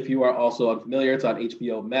 which if you are also unfamiliar, it's on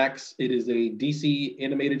HBO Max. It is a DC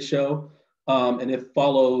animated show, and it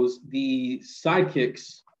follows the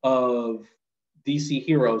sidekicks of DC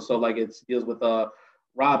heroes. So like it deals with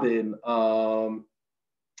Robin,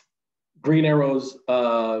 Green Arrow's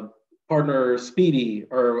partner Speedy,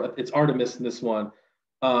 or it's Artemis in this one.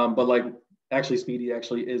 But like actually Speedy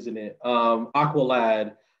actually is in it.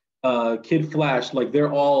 Aqualad, Kid Flash, like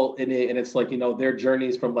they're all in it, and it's like, you know, their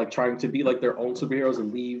journeys from like trying to be like their own superheroes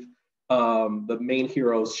and leave the main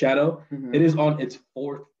hero's shadow. Mm-hmm. It is on its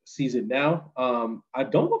 4th season now. I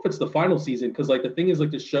don't know if it's the final season, because like the thing is,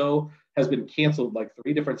 like the show has been canceled like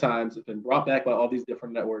 3 different times. It's been brought back by all these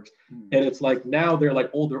different networks, and it's like now they're like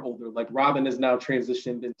older. Like Robin is now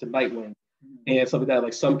transitioned into Nightwing, and stuff like that.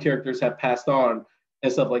 Like some characters have passed on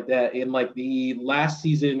and stuff like that. And like the last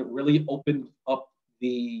season really opened up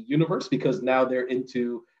the universe, because now they're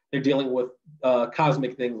dealing with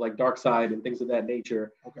cosmic things like Darkseid and things of that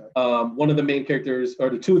nature. Okay. One of the main characters, or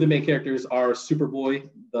the 2 of the main characters, are Superboy,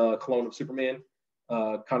 the clone of Superman,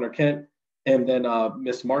 Connor Kent, and then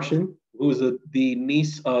Miss Martian, who is the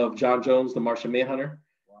niece of John Jones, the Martian Manhunter.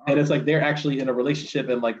 Wow. And it's like they're actually in a relationship,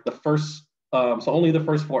 and like the first, so only the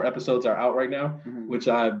first 4 episodes are out right now, which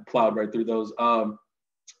I plowed right through those.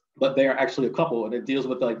 But they are actually a couple, and it deals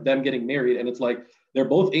with like them getting married, and it's like they're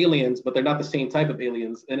both aliens, but they're not the same type of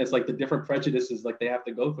aliens, and it's like the different prejudices like they have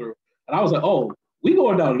to go through. And I was like, oh, we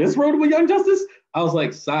going down this road with Young Justice? I was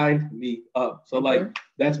like, sign me up. So like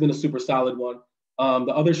that's been a super solid one.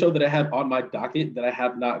 The other show that I have on my docket that I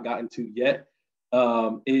have not gotten to yet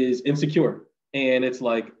is Insecure, and it's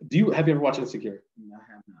like, have you ever watched Insecure? No,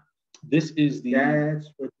 I have not. This is the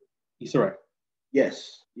Issa Rae.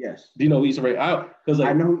 Yes. Do you know who Issa Rae? Because like,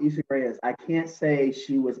 I know who Issa Rae is. I can't say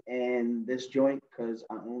she was in this joint because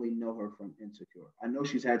I only know her from Insecure. I know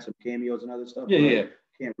she's had some cameos and other stuff. Yeah.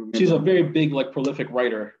 Can't remember. She's a very big, like, prolific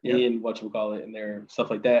writer in whatchamacallit and their stuff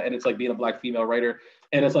like that. And it's like being a Black female writer.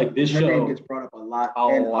 And it's like this her show name gets brought up a lot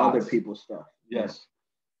in other people's stuff. Yes.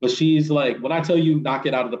 But she's like, when I tell you knock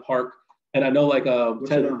it out of the park, and I know like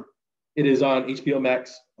it is on HBO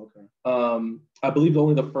Max. Okay. I believe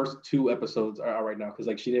only the first 2 episodes are out right now, because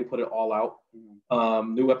like she didn't put it all out.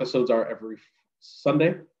 New episodes are every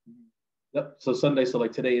Sunday. Yep. So Sunday. So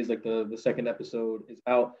like today is like the 2nd episode is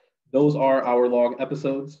out. Those are hour-long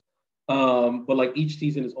episodes. But like each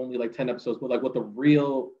season is only like 10 episodes. But like what the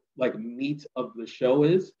real like meat of the show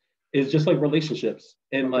is just like relationships.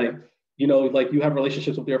 And like, you know, like you have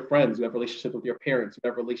relationships with your friends, you have relationships with your parents, you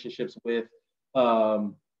have relationships with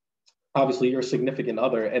obviously your significant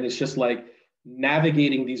other. And it's just like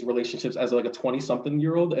navigating these relationships as like a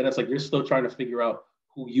 20-something-year-old. And it's like you're still trying to figure out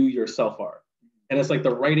who you yourself are. And it's like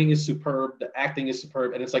the writing is superb, the acting is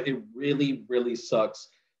superb, and it's like it really, really sucks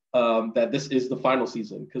that this is the final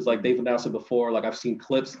season, because like they've announced it before. Like I've seen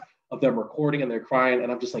clips of them recording and they're crying,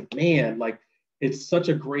 and I'm just like, man, like it's such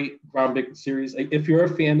a great groundbreaking series. If you're a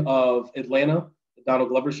fan of Atlanta, the Donald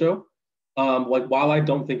Glover show, like while I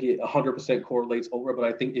don't think it 100% correlates over, but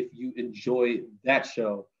I think if you enjoy that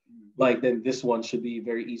show, like then this one should be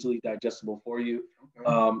very easily digestible for you.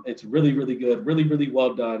 It's really, really good, really, really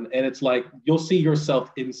well done. And it's like, you'll see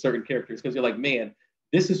yourself in certain characters, because you're like, man,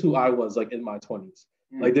 this is who I was like in my 20s.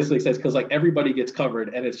 Like this makes sense, because like everybody gets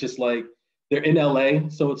covered, and it's just like, they're in LA.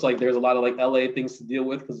 So it's like, there's a lot of like LA things to deal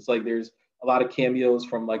with, because it's like, there's a lot of cameos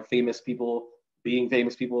from like famous people being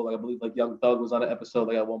famous people. Like I believe like Young Thug was on an episode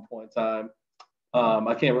like at one point in time. I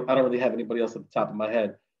don't really have anybody else at the top of my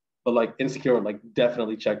head, but like Insecure, like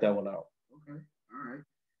definitely check that one out. Okay. All right.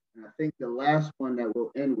 And I think the last one that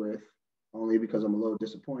we'll end with, only because I'm a little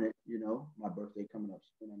disappointed, you know, my birthday coming up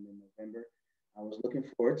soon, I'm in November. I was looking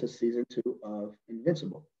forward to season 2 of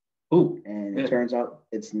Invincible. Ooh, and it turns out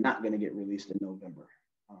it's not going to get released in November.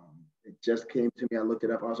 It just came to me. I looked it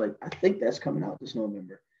up. I was like, I think that's coming out this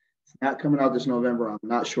November. It's not coming out this November. I'm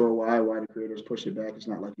not sure why the creators pushed it back. It's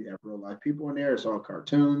not like you have real life people in there. It's all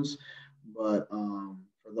cartoons. But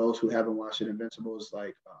for those who haven't watched it, Invincible is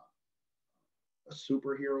like a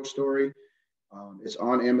superhero story. It's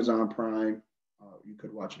on Amazon Prime. You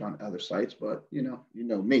could watch it on other sites, but you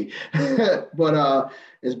know me. But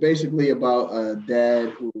it's basically about a dad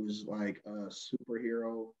who's like a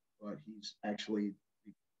superhero, but he's actually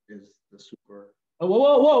is the super. Oh,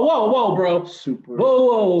 whoa, bro! Super.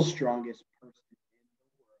 Strongest person in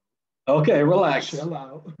the world. Okay, relax. Chill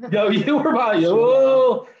out. Yo, you were about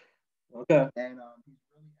yo. Okay. And he's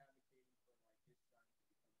really advocating for like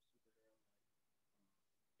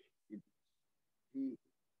his son. He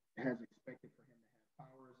has expected for him to have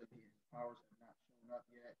powers, and his powers have not shown up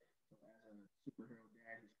yet. So as a superhero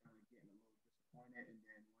dad, he's kind of getting a little disappointed. And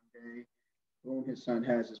then one day, boom, his son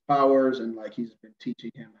has his powers, and like he's been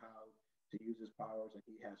teaching him how to use his powers, and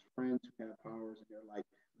he has friends who have powers, and they're like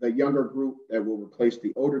the younger group that will replace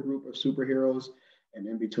the older group of superheroes. And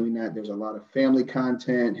in between that, there's a lot of family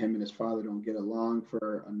content. Him and his father don't get along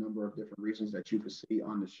for a number of different reasons that you can see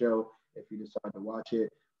on the show if you decide to watch it.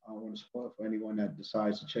 I don't want to spoil it for anyone that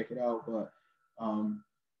decides to check it out, but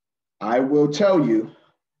I will tell you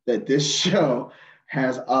that this show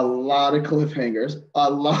has a lot of cliffhangers, a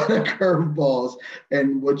lot of curveballs,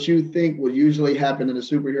 and what you think would usually happen in a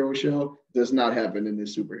superhero show does not happen in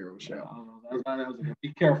this superhero show.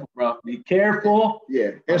 Be careful, bro. Be careful.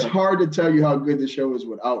 Yeah, it's hard to tell you how good the show is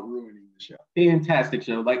without ruining the show. Fantastic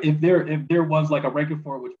show. Like if there was like a ranking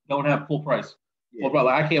for it, which don't have full price. Yeah. Well, bro,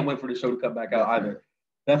 like, I can't wait for the show to come back out either.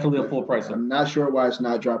 Definitely a full price. I'm not sure why it's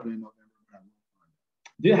not dropping in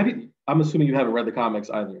November. I'm assuming you haven't read the comics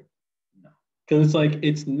either. No. Because it's like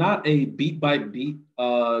it's not a beat by beat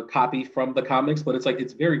copy from the comics, but it's like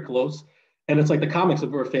it's very close. And it's like the comics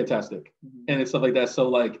are fantastic and stuff like that. So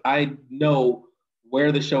like I know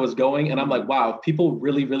where the show is going, and I'm like, wow, if people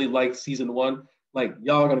really, really like season 1, like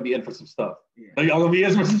y'all are gonna be in for some stuff. Yeah. Like, y'all gonna be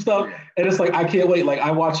in for some stuff. Yeah. And it's like I can't wait. Like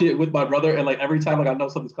I watch it with my brother, and like every time like I know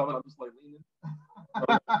something's coming, I'm just like leaning. And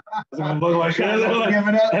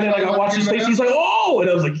then like I watch his face, he's like, oh, and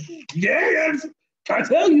I was like, yes, trying to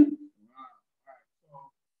tell you.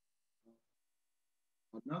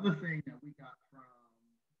 Another thing that we got from our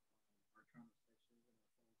conversations and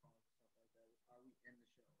phone calls and stuff like that is how we end the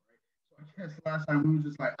show, right? So I guess last time we were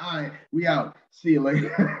just like, all right, we out, see you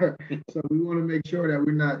later. So we want to make sure that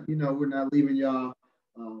we're not leaving y'all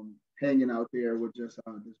hanging out there with just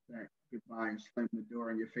this back goodbye and slamming the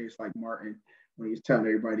door in your face like Martin when he's telling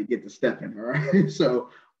everybody to get to stepping, all right? So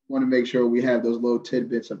want to make sure we have those little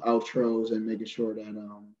tidbits of outros and making sure that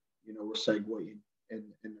we're segueing in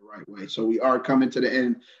the right way. So we are coming to the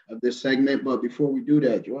end of this segment, but before we do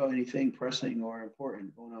that, Joel, anything pressing or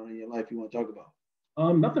important going on in your life you want to talk about?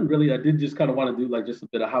 Nothing really. I did just kind of want to do like just a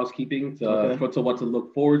bit of housekeeping to what to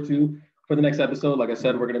look forward to for the next episode. Like I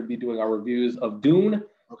said, we're going to be doing our reviews of Dune,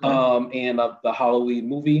 and of the Halloween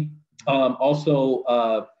movie. I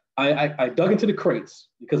dug into the crates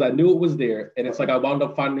because I knew it was there, and it's like I wound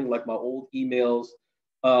up finding like my old emails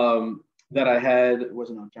that I had. It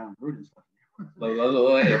wasn't on John Gruden's stuff.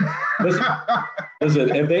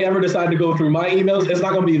 Listen, if they ever decide to go through my emails, it's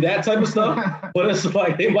not going to be that type of stuff, but it's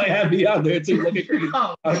like they might have me out there too. Looking crazy.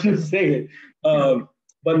 I'm just saying.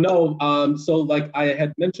 But no, so like I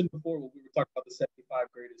had mentioned before when we were talking about the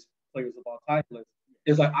 75 greatest players of all time list,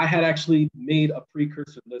 is like I had actually made a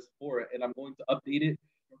precursor list for it, and I'm going to update it.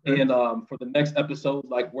 And for the next episode,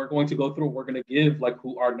 like we're going to go through, we're going to give like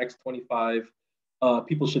who our next 25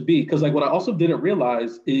 people should be. Because like what I also didn't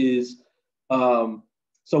realize is,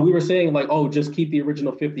 so we were saying like, oh, just keep the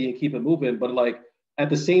original 50 and keep it moving. But like at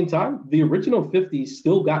the same time, the original 50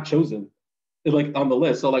 still got chosen like on the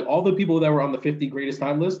list. So like all the people that were on the 50 greatest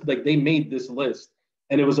time list, like they made this list,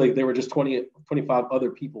 and it was like there were just 25 other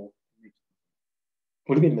people.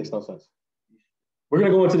 What do you mean it makes no sense? We're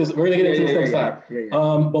gonna go into this. We're gonna get into this next time.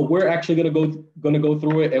 But we're actually gonna go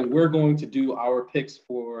through it, and we're going to do our picks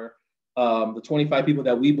for the 25 people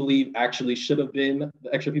that we believe actually should have been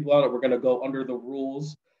the extra people out. We're gonna go under the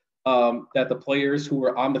rules that the players who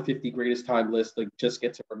are on the 50 greatest time list like just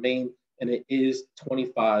get to remain, and it is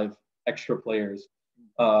 25 extra players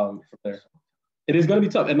from there. It is gonna be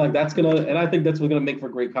tough, and like that's and I think that's what's gonna make for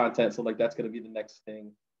great content. So like that's gonna be the next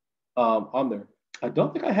thing on there. I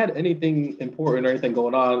don't think I had anything important or anything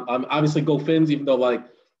going on. Obviously, go Finns, even though like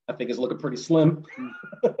I think it's looking pretty slim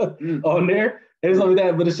on there. It's like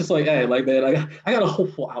that, but it's just like, hey, like man, I got a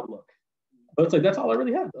hopeful outlook. But it's like that's all I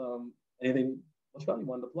really had. Anything else you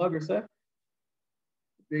wanted to plug or say?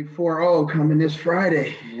 The Big 4-0 coming this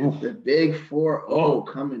Friday. The Big 4-0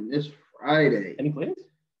 coming this Friday. Any plans?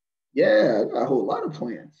 Yeah, I got a whole lot of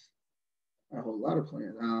plans.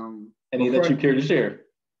 Any that you care to share?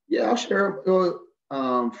 Yeah, I'll share.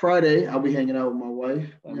 Friday, I'll be hanging out with my wife.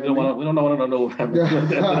 We don't want to know what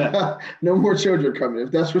happens. No more children coming,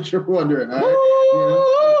 if that's what you're wondering. Right?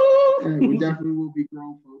 We definitely will be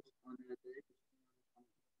grown folks on that day.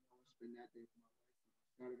 Spend that day with my wife.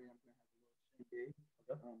 Saturday, I'm going to have a little day.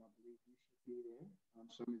 I believe you should be there.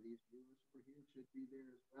 Some of these viewers for here should be there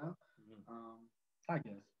as well. I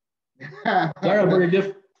guess. Sorry, I'll bring a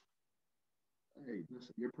gift. Hey,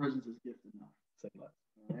 listen, your presence is gift enough. Say less.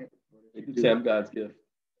 All right. Sam God's gift.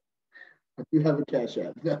 I do have a cash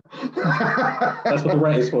app. That's what the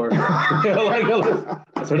rent is for.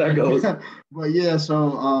 That's where that goes. But yeah,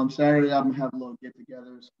 so Saturday I'm gonna have a little get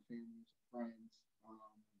together, some family, some friends.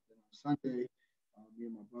 Then on Sunday, me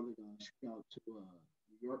and my brother gonna shoot out to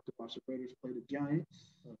New York to watch the Raiders play the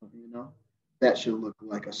Giants. You know, that should look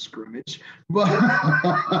like a scrimmage. But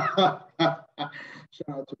shout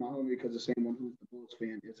out to my homie because the same one who's the Bulls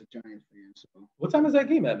fan is a Giants fan. So what time is that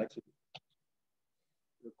game at next week?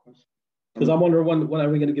 good question. Because I'm wondering when are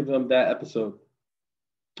we going to give them that episode?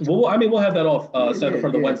 Well, I mean, we'll have that off set for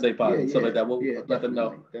the Wednesday pod and stuff like that. We'll let them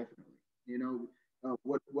know. Definitely. You know,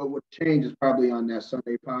 what would change is probably on that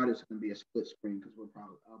Sunday pod. It's going to be a split screen because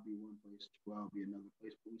I'll be one place, I'll be another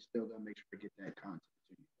place, but we still got to make sure to get that content.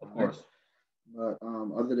 Of course. But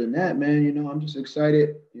other than that, man, you know, I'm just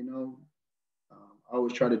excited. You know, I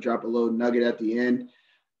always try to drop a little nugget at the end.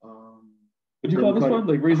 Would you call this one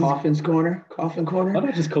like Coffin's Corner? Coffin Corner? Why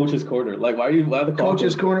not just Coach's Corner? Like, why the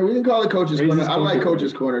Coach's Corner? We can call it Coach's Corner. I like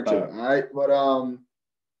Coach's Corner too. All right, but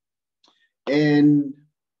and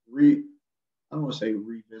I don't want to say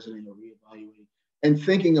revisiting or reevaluating and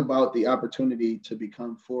thinking about the opportunity to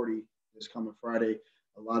become 40 this coming Friday.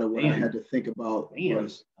 A lot of what I had to think about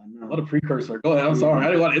was a lot of precursor. Go ahead. I'm sorry. I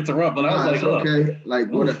didn't want to interrupt, but I was like, okay.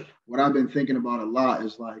 Like what I've been thinking about a lot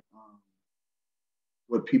is like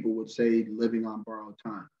what people would say living on borrowed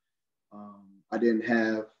time. I didn't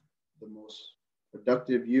have the most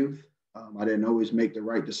productive youth. I didn't always make the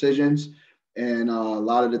right decisions. And a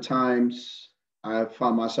lot of the times I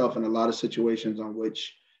found myself in a lot of situations on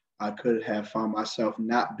which I could have found myself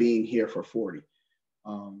not being here for 40.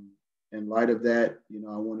 In light of that, you know,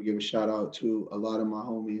 I want to give a shout out to a lot of my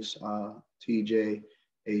homies, TJ,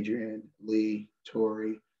 Adrian, Lee,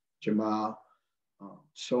 Tori, Jamal,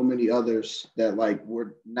 so many others that like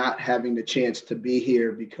were not having the chance to be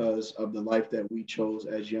here because of the life that we chose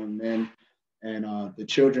as young men and the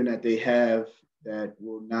children that they have that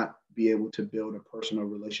will not be able to build a personal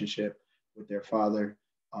relationship with their father.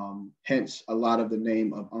 Hence a lot of the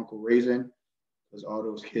name of Uncle Raisin, because all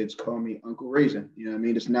those kids call me Uncle Raisin. You know what I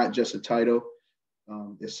mean? It's not just a title.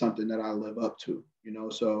 It's something that I live up to, you know?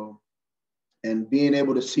 So, and being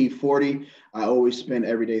able to see 40, I always spend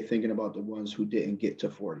every day thinking about the ones who didn't get to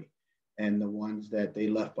 40 and the ones that they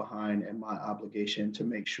left behind and my obligation to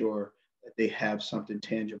make sure that they have something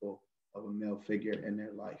tangible of a male figure in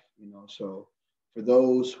their life, you know? So for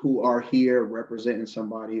those who are here representing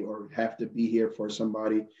somebody or have to be here for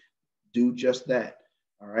somebody, do just that.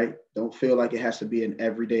 All right. Don't feel like it has to be an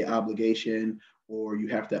everyday obligation or you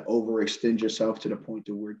have to overextend yourself to the point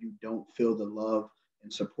to where you don't feel the love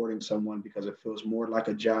in supporting someone because it feels more like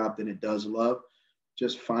a job than it does love.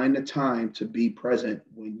 Just find the time to be present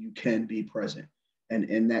when you can be present. And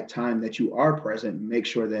in that time that you are present, make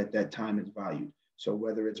sure that that time is valued. So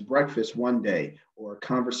whether it's breakfast one day or a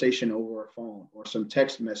conversation over a phone or some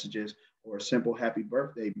text messages or a simple happy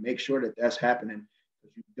birthday, make sure that that's happening.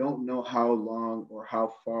 Because you don't know how long or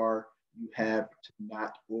how far you have to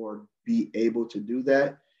not or be able to do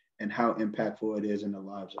that and how impactful it is in the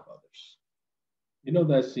lives of others. You know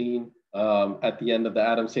that scene at the end of the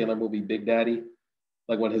Adam Sandler movie, Big Daddy?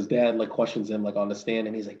 Like when his dad like questions him like on the stand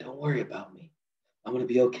and he's like, don't worry about me. I'm going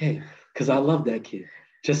to be okay because I love that kid.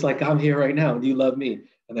 Just like I'm here right now and you love me.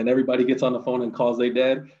 And then everybody gets on the phone and calls their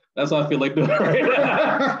dad. That's what I feel like doing right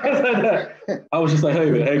now. I was just like,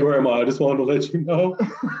 hey, grandma, I just wanted to let you know.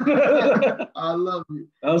 I love you.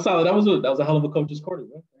 That was solid. That was a hell of a coach's corner,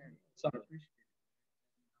 man. Solid.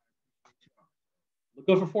 Look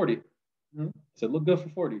good for 40. I said, look good for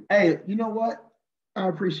 40. Hey, you know what? I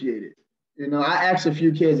appreciate it. You know, I asked a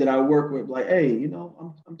few kids that I work with, like, hey, you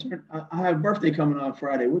know, I have a birthday coming on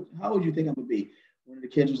Friday. How old do you think I'm gonna be? One of the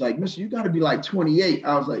kids was like, Mister, you got to be like 28.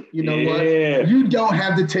 I was like, you know what? You don't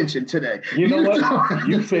have the tension today. You know what?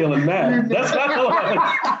 You failing math. That's what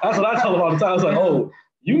I tell them all the time. I was like, oh,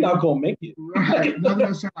 you not going to make it. Right. Another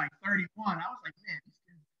one said like 31. I was like, man.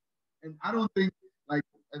 And I don't think, like,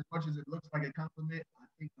 as much as it looks like a compliment, I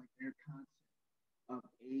think like their concept of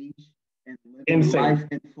age and living life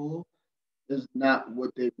in full is not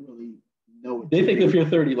what they really know. They think if you're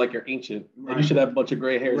 30, like you're ancient. Right. And you should have a bunch of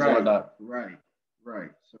gray hairs or whatnot.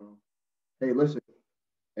 Right. So, hey, listen,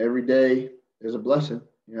 every day is a blessing.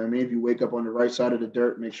 You know what I mean? If you wake up on the right side of the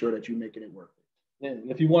dirt, make sure that you're making it worth it. Yeah,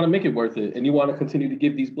 and if you want to make it worth it and you want to continue to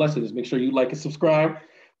give these blessings, make sure you like and subscribe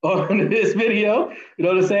on this video. You know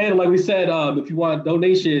what I'm saying? Like we said, if you want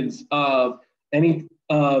donations, any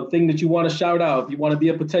thing that you want to shout out, if you want to be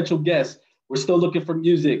a potential guest, we're still looking for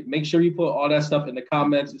music. Make sure you put all that stuff in the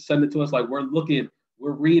comments and send it to us. Like we're looking,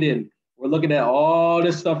 we're reading. We're looking at all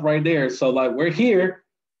this stuff right there. So like we're here.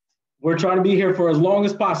 We're trying to be here for as long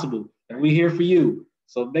as possible. And we're here for you.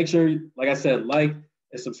 So make sure, like I said, like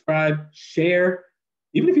and subscribe, share.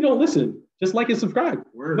 Even if you don't listen, just like and subscribe.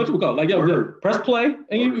 Word. What you call like, yo, press play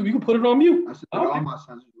and you can put it on mute. I said all my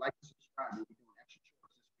sons, like and subscribe. We're doing extra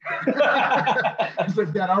It's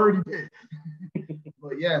like that. I already did.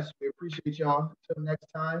 But yes, we appreciate y'all. Until next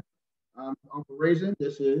time, I'm Uncle Raisin.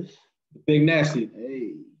 This is Big Nasty.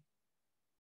 Hey.